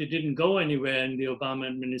 But it didn't go anywhere in the Obama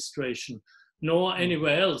administration, nor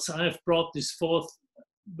anywhere else. I have brought this forth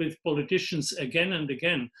with politicians again and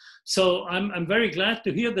again. So I'm very glad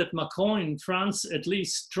to hear that Macron in France at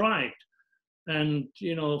least tried. And,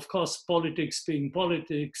 of course, politics being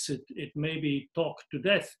politics, it may be talked to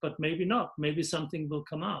death, but maybe not. Maybe something will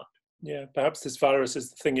come out. Yeah, perhaps this virus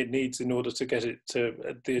is the thing it needs in order to get it to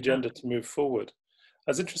the agenda to move forward.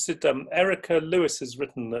 I was interested, Erica Lewis has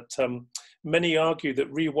written that many argue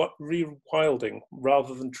that rewilding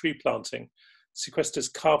rather than tree planting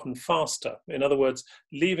sequesters carbon faster. In other words,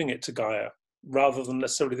 leaving it to Gaia rather than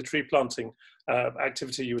necessarily the tree planting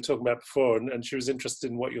activity you were talking about before. And she was interested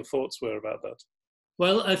in what your thoughts were about that.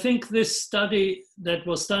 Well, I think this study that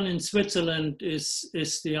was done in Switzerland is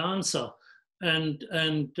the answer. And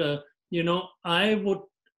I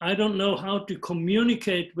don't know how to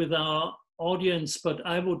communicate with our audience, but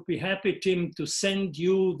I would be happy, Tim, to send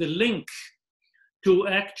you the link to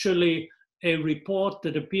actually a report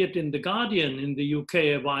that appeared in The Guardian in the UK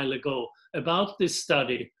a while ago about this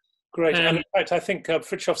study. Great. And in fact, I think,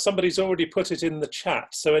 Fritjof, somebody's already put it in the chat.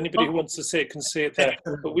 So anybody who wants to see it can see it there.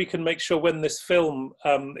 But we can make sure when this film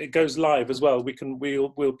it goes live as well,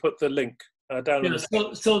 we'll put the link down. Yeah,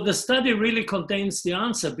 so the study really contains the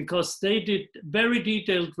answer, because they did very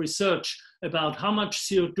detailed research about how much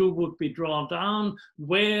CO2 would be drawn down,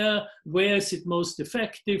 where is it most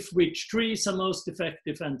effective, which trees are most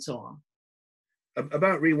effective, and so on.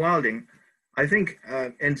 About rewilding, I think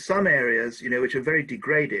in some areas, which are very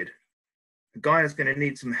degraded, Gaia is going to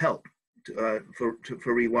need some help for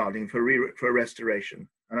rewilding, for restoration,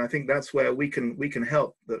 and I think that's where we can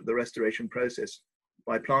help the restoration process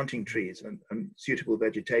by planting trees and suitable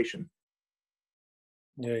vegetation.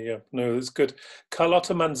 Yeah. No, that's good.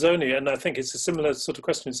 Carlotta Manzoni, and I think it's a similar sort of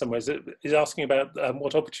question in some ways, is asking about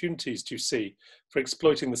what opportunities do you see for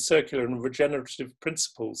exploiting the circular and regenerative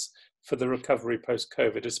principles for the recovery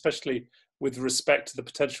post-COVID, especially with respect to the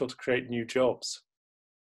potential to create new jobs?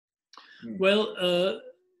 Well,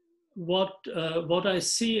 what I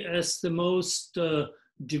see as the most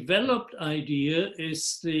developed idea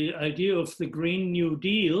is the idea of the Green New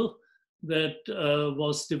Deal that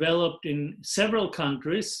was developed in several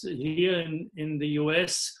countries, here in the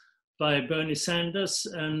US by Bernie Sanders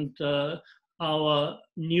and our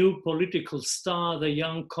new political star, the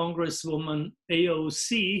young Congresswoman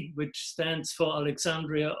AOC, which stands for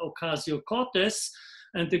Alexandria Ocasio-Cortez.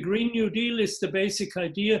 And the Green New Deal is the basic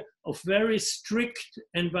idea of very strict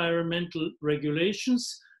environmental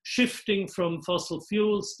regulations, shifting from fossil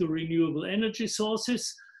fuels to renewable energy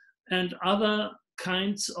sources and other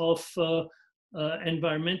kinds of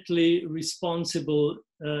environmentally responsible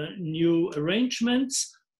new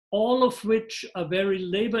arrangements, all of which are very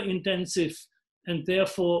labor intensive and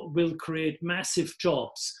therefore will create massive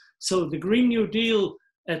jobs. So the Green New Deal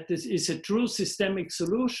is a true systemic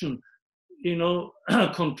solution. you know,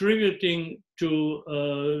 contributing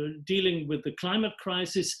to dealing with the climate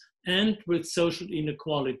crisis and with social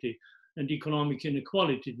inequality and economic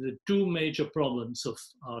inequality, the two major problems of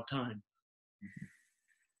our time.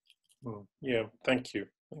 Yeah, thank you.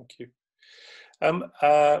 Thank you. I'm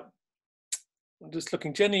just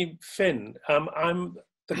looking, Jenny Finn, I'm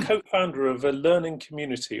the co-founder of a learning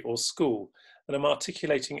community or school, and I'm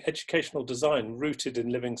articulating educational design rooted in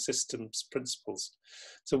living systems principles.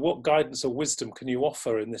 So what guidance or wisdom can you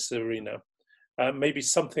offer in this arena? Maybe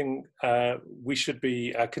something we should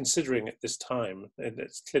be considering at this time. And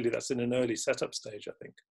it's clearly that's in an early setup stage, I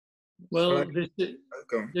think. Well,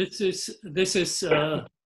 this is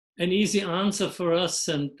an easy answer for us,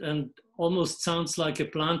 and almost sounds like a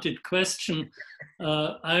planted question.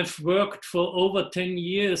 I've worked for over 10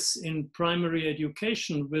 years in primary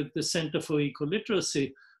education with the Center for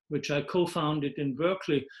Ecoliteracy, which I co-founded in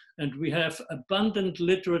Berkeley, and we have abundant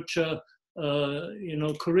literature, you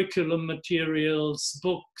know, curriculum materials,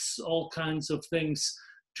 books, all kinds of things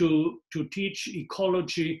to teach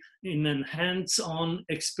ecology in a hands-on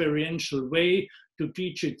experiential way, to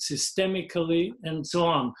teach it systemically, and so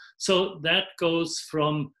on. So that goes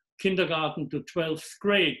from kindergarten to 12th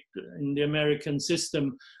grade in the American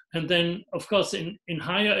system. And then, of course, in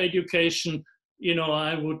higher education, you know,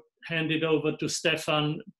 I would hand it over to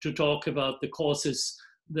Stephan to talk about the courses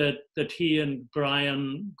that he and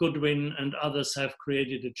Brian Goodwin and others have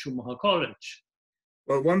created at Schumacher College.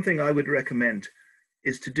 Well, one thing I would recommend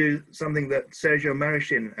is to do something that Sergio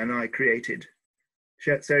Marishin and I created.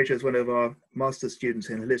 Sergio is one of our master's students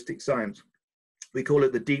in holistic science. We call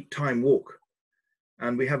it the Deep Time Walk.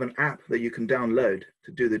 And we have an app that you can download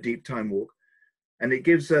to do the Deep Time Walk. And it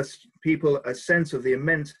gives us people a sense of the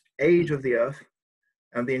immense age of the Earth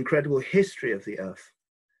and the incredible history of the Earth.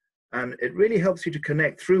 And it really helps you to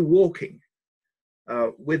connect through walking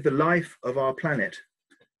with the life of our planet.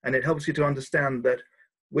 And it helps you to understand that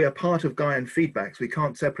we are part of Gaian feedbacks. We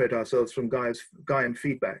can't separate ourselves from Gaian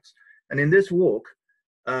feedbacks. And in this walk,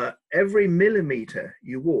 every millimeter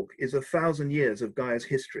you walk is 1,000 years of Gaia's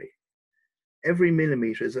history. Every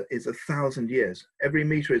millimeter is 1,000 years. Every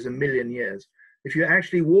meter is 1,000,000 years. If you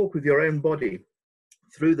actually walk with your own body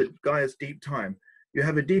through the Gaia's deep time, you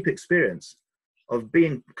have a deep experience of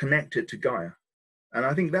being connected to Gaia. And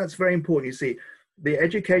I think that's very important. You see, the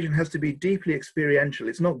education has to be deeply experiential.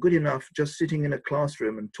 It's not good enough just sitting in a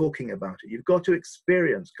classroom and talking about it. You've got to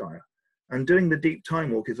experience Gaia. And doing the deep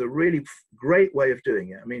time walk is a really great way of doing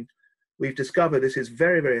it. I mean, we've discovered this is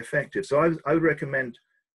very, very effective. So I would recommend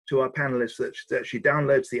to our panelists that she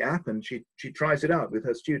downloads the app and she tries it out with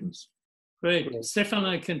her students. Great. Stephan,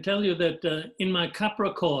 I can tell you that in my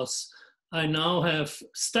Capra course, I now have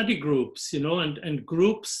study groups, you know, and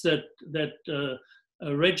groups that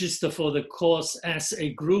register for the course as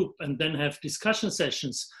a group and then have discussion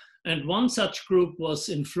sessions. And one such group was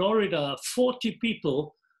in Florida, 40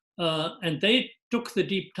 people, and they took the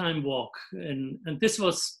deep time walk. And this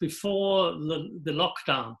was before the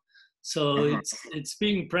lockdown. So it's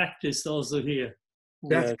being practiced also here.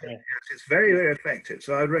 That's yes, it's very, very effective.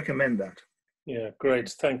 So I'd recommend that. Yeah, great.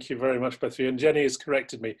 Thank you very much, both of you. And Jenny has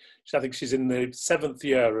corrected me. I think she's in the 7th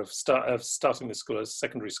year of starting the school as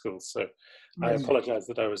secondary school. So I apologize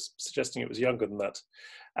that I was suggesting it was younger than that.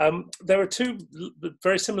 There are two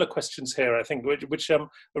very similar questions here, I think, which are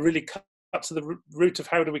really cut to the root of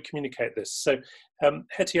how do we communicate this. So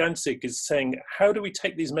Hetty Einzig is saying, how do we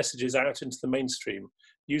take these messages out into the mainstream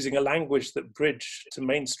using a language that bridge to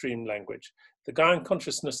mainstream language? The Gaian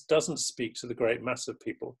consciousness doesn't speak to the great mass of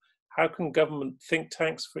people. How can government think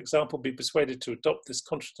tanks, for example, be persuaded to adopt this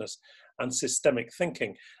consciousness and systemic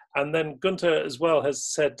thinking? And then Gunther as well has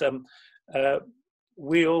said,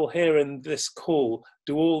 we all here in this call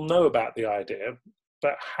do all know about the idea,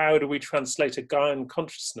 but how do we translate a Gaian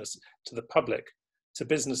consciousness to the public, to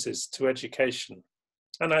businesses, to education?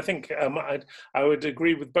 And I think I would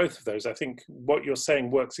agree with both of those. I think what you're saying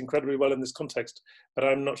works incredibly well in this context, but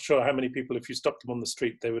I'm not sure how many people, if you stopped them on the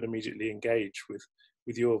street, they would immediately engage with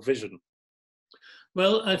your vision.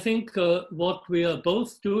 Well, I think what we are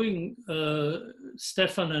both doing,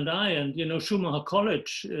 Stephan and I, and you know, Schumacher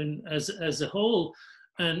College as a whole,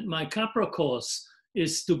 and my Capra course,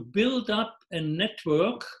 is to build up a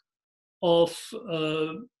network of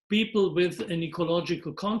people with an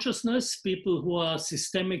ecological consciousness, people who are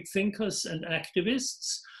systemic thinkers and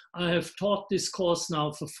activists. I have taught this course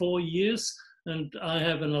now for 4 years, and I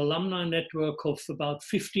have an alumni network of about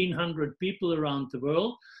 1,500 people around the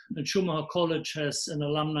world. And Schumacher College has an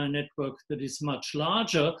alumni network that is much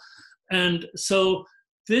larger. And so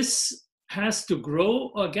this has to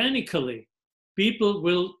grow organically, people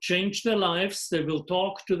will change their lives. They will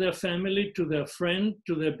talk to their family, to their friend,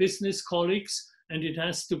 to their business colleagues, and it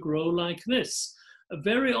has to grow like this.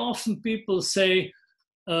 Very often people say,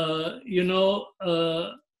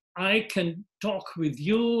 I can talk with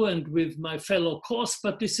you and with my fellow course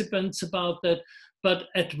participants about that, but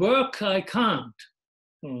at work I can't.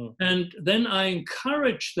 Mm. And then I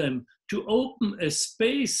encourage them to open a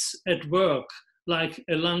space at work, like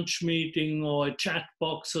a lunch meeting or a chat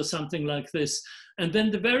box or something like this. And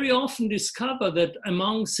then they very often discover that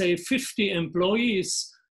among, say, 50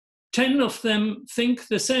 employees, 10 of them think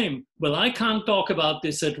the same. Well, I can't talk about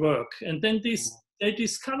this at work. And then they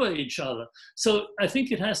discover each other. So I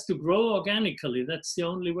think it has to grow organically. That's the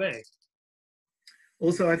only way.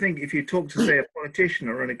 Also, I think if you talk to, say, a politician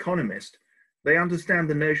or an economist, they understand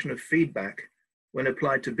the notion of feedback when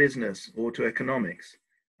applied to business or to economics.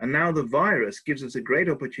 And now the virus gives us a great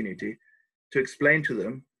opportunity to explain to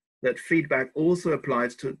them that feedback also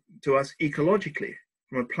applies to us ecologically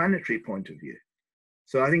from a planetary point of view.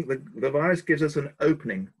 So I think the virus gives us an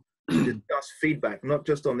opening to discuss feedback, not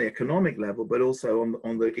just on the economic level, but also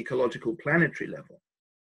on the ecological planetary level.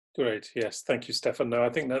 Great, yes, thank you, Stephan. No, I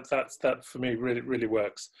think that for me really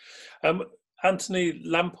works. Anthony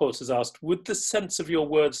Lamport has asked, would the sense of your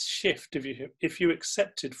words shift if you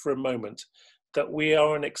accepted for a moment that we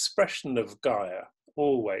are an expression of Gaia,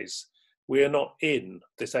 always? We are not in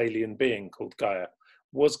this alien being called Gaia.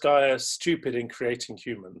 Was Gaia stupid in creating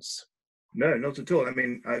humans? No, not at all. I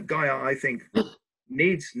mean, Gaia, I think,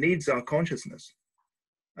 needs our consciousness.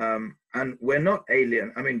 And we're not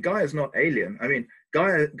alien. I mean, Gaia's not alien. I mean,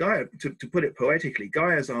 Gaia, to put it poetically,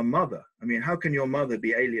 Gaia is our mother. I mean, how can your mother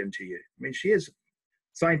be alien to you? I mean, she is,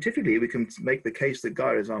 scientifically, we can make the case that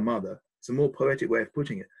Gaia is our mother. It's a more poetic way of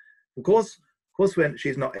putting it. Of course, when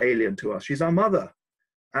she's not alien to us, she's our mother.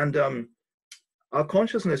 And our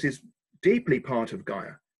consciousness is deeply part of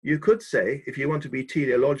Gaia. You could say, if you want to be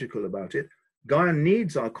teleological about it, Gaia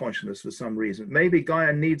needs our consciousness for some reason. Maybe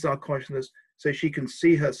Gaia needs our consciousness so she can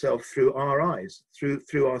see herself through our eyes,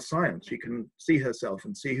 through our science. She can see herself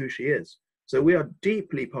and see who she is. So we are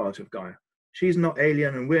deeply part of Gaia. She's not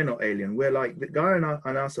alien and we're not alien. We're like, Gaia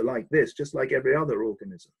and us are like this, just like every other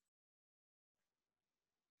organism.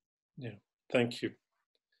 Yeah, thank you.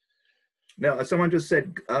 Now, someone just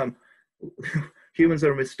said, humans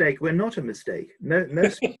are a mistake. We're not a mistake. No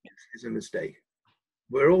species is a mistake.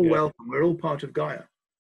 We're all welcome. We're all part of Gaia.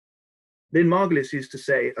 Lynn Margulis used to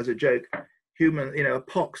say, as a joke, human, a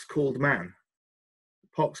pox called man.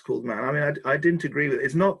 Pox called man. I mean, I didn't agree with it.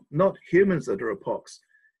 It's not humans that are a pox.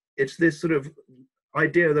 It's this sort of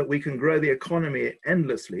idea that we can grow the economy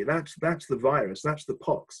endlessly. That's the virus. That's the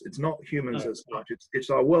pox. It's not humans as such. It's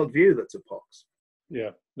our worldview that's a pox.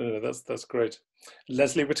 Yeah, no, that's great.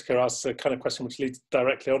 Leslie Whitaker asks a kind of question which leads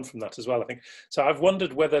directly on from that as well, I think. So I've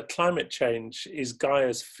wondered whether climate change is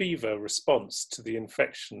Gaia's fever response to the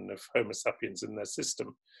infection of Homo sapiens in their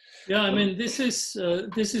system. Yeah, I mean, this is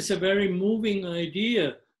a very moving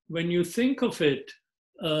idea. When you think of it,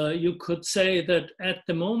 you could say that at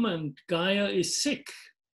the moment, Gaia is sick.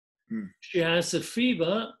 She has a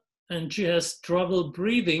fever and she has trouble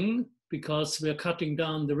breathing because we're cutting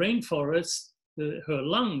down the rainforest. Her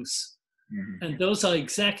lungs, and those are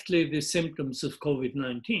exactly the symptoms of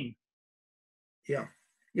COVID-19. Yeah,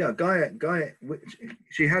 Gaia,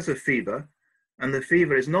 she has a fever, and the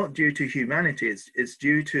fever is not due to humanity. It's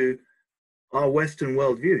due to our Western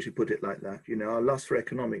worldview, to put it like that. Our lust for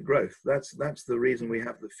economic growth. That's the reason we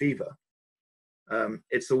have the fever.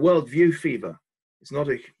 It's a worldview fever. It's not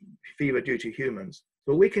a fever due to humans.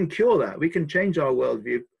 But we can cure that. We can change our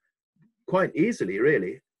worldview quite easily,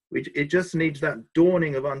 really. It just needs that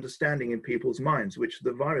dawning of understanding in people's minds, which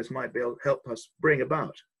the virus might be able to help us bring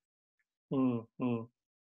about.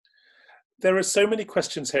 There are so many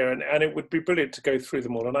questions here, and it would be brilliant to go through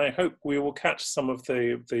them all. And I hope we will catch some of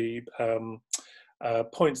the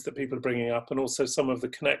points that people are bringing up, and also some of the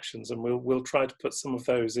connections. And we'll try to put some of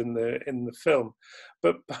those in the film.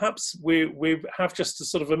 But perhaps we have just a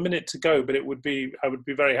sort of a minute to go. But I would be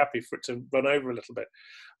very happy for it to run over a little bit.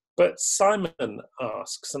 But Simon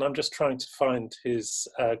asks, and I'm just trying to find his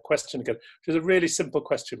question again, which is a really simple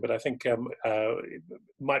question, but I think it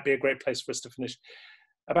might be a great place for us to finish,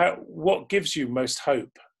 about what gives you most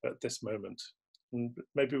hope at this moment. And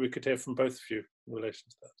maybe we could hear from both of you in relation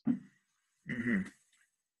to that. Mm-hmm.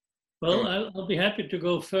 Well, I'll be happy to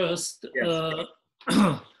go first. Yes.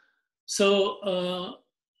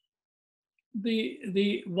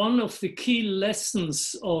 The one of the key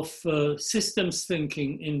lessons of systems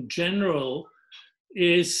thinking in general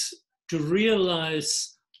is to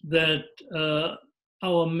realize that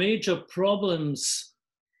our major problems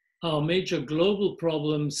our major global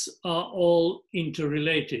problems are all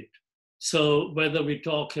interrelated. So whether we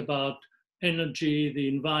talk about energy, the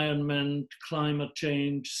environment, climate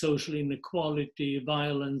change, social inequality,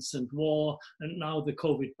 violence and war, and now the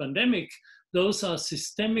COVID pandemic, those are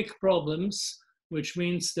systemic problems, which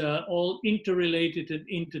means they're all interrelated and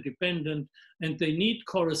interdependent, and they need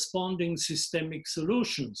corresponding systemic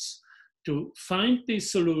solutions. To find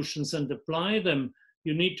these solutions and apply them,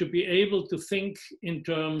 you need to be able to think in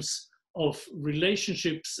terms of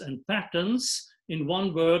relationships and patterns, in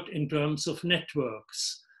one word, in terms of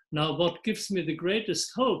networks. Now, what gives me the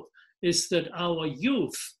greatest hope is that our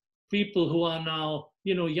youth, people who are now,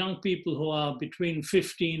 young people who are between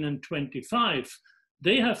 15 and 25,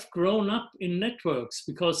 they have grown up in networks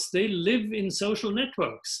because they live in social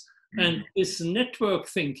networks. And this network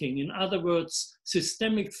thinking, in other words,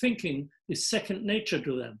 systemic thinking, is second nature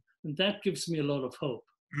to them. And that gives me a lot of hope.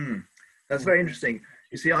 That's very interesting.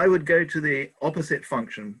 You see, I would go to the opposite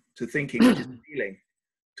function to thinking, which is feeling,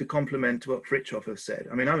 to complement what Fritjof has said.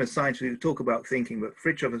 I mean, I'm a scientist who talk about thinking, but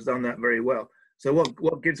Fritjof has done that very well. So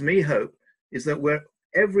what gives me hope is that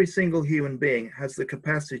every single human being has the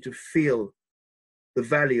capacity to feel the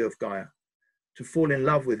value of Gaia, to fall in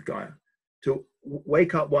love with Gaia, to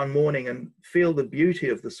wake up one morning and feel the beauty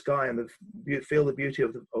of the sky and feel the beauty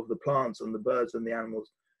of the plants and the birds and the animals.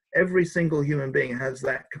 Every single human being has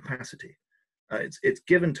that capacity. It's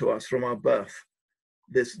given to us from our birth,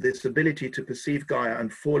 this ability to perceive Gaia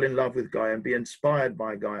and fall in love with Gaia and be inspired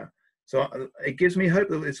by Gaia. So it gives me hope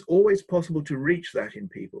that it's always possible to reach that in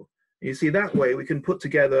people. You see, that way we can put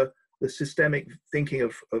together the systemic thinking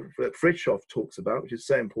of that Fritjof talks about, which is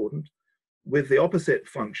so important, with the opposite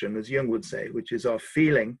function, as Jung would say, which is our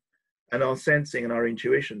feeling and our sensing and our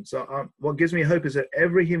intuition. So what gives me hope is that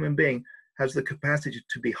every human being has the capacity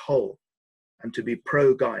to be whole and to be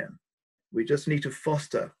pro-Gaian. We just need to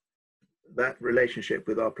foster that relationship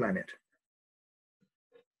with our planet.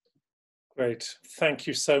 Great, thank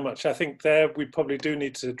you so much. I think there we probably do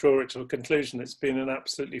need to draw it to a conclusion. It's been an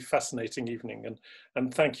absolutely fascinating evening,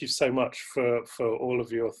 and thank you so much for all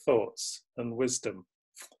of your thoughts and wisdom.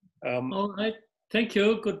 All right, thank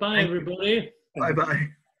you. Goodbye, everybody. Bye-bye.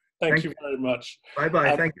 Thank you very much.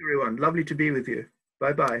 Bye-bye. Thank you, everyone. Lovely to be with you.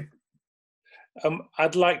 Bye-bye.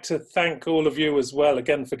 I'd like to thank all of you as well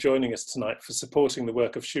again for joining us tonight, for supporting the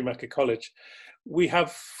work of Schumacher College. We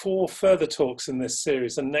have 4 further talks in this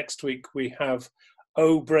series, and next week we have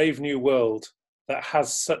Oh Brave New World, that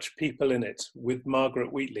has such people in it, with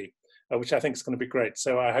Margaret Wheatley, which I think is going to be great.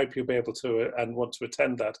 So I hope you'll be able to and want to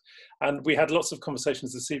attend that. And we had lots of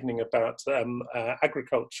conversations this evening about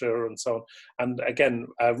agriculture and so on. And again,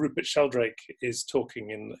 Rupert Sheldrake is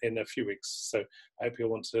talking in a few weeks. So I hope you'll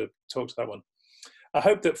want to talk to that one. I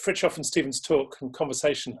hope that Fritjof and Stephan's talk and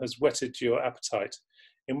conversation has whetted your appetite,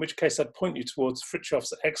 in which case I'd point you towards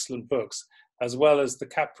Fritjof's excellent books, as well as the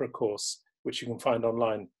Capra course, which you can find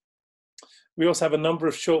online. We also have a number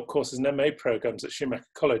of short courses and MA programs at Schumacher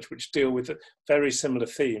College, which deal with very similar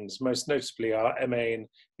themes, most notably our MA in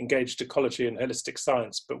Engaged Ecology and Holistic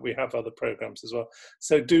Science, but we have other programs as well.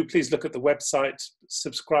 So do please look at the website,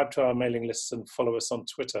 subscribe to our mailing lists, and follow us on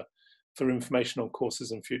Twitter for information on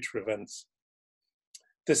courses and future events.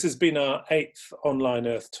 This has been our 8th online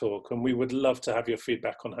Earth Talk, and we would love to have your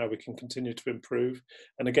feedback on how we can continue to improve.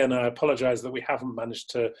 And again, I apologise that we haven't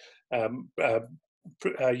managed to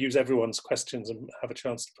use everyone's questions and have a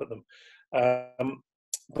chance to put them.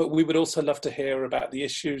 But we would also love to hear about the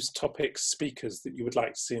issues, topics, speakers that you would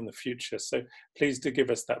like to see in the future. So please do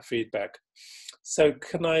give us that feedback. So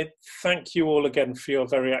can I thank you all again for your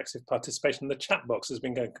very active participation. The chat box has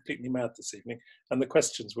been going completely mad this evening, and the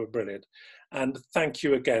questions were brilliant. And thank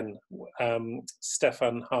you again,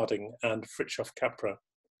 Stephan Harding and Fritjof Capra.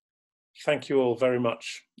 Thank you all very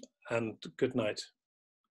much, and good night.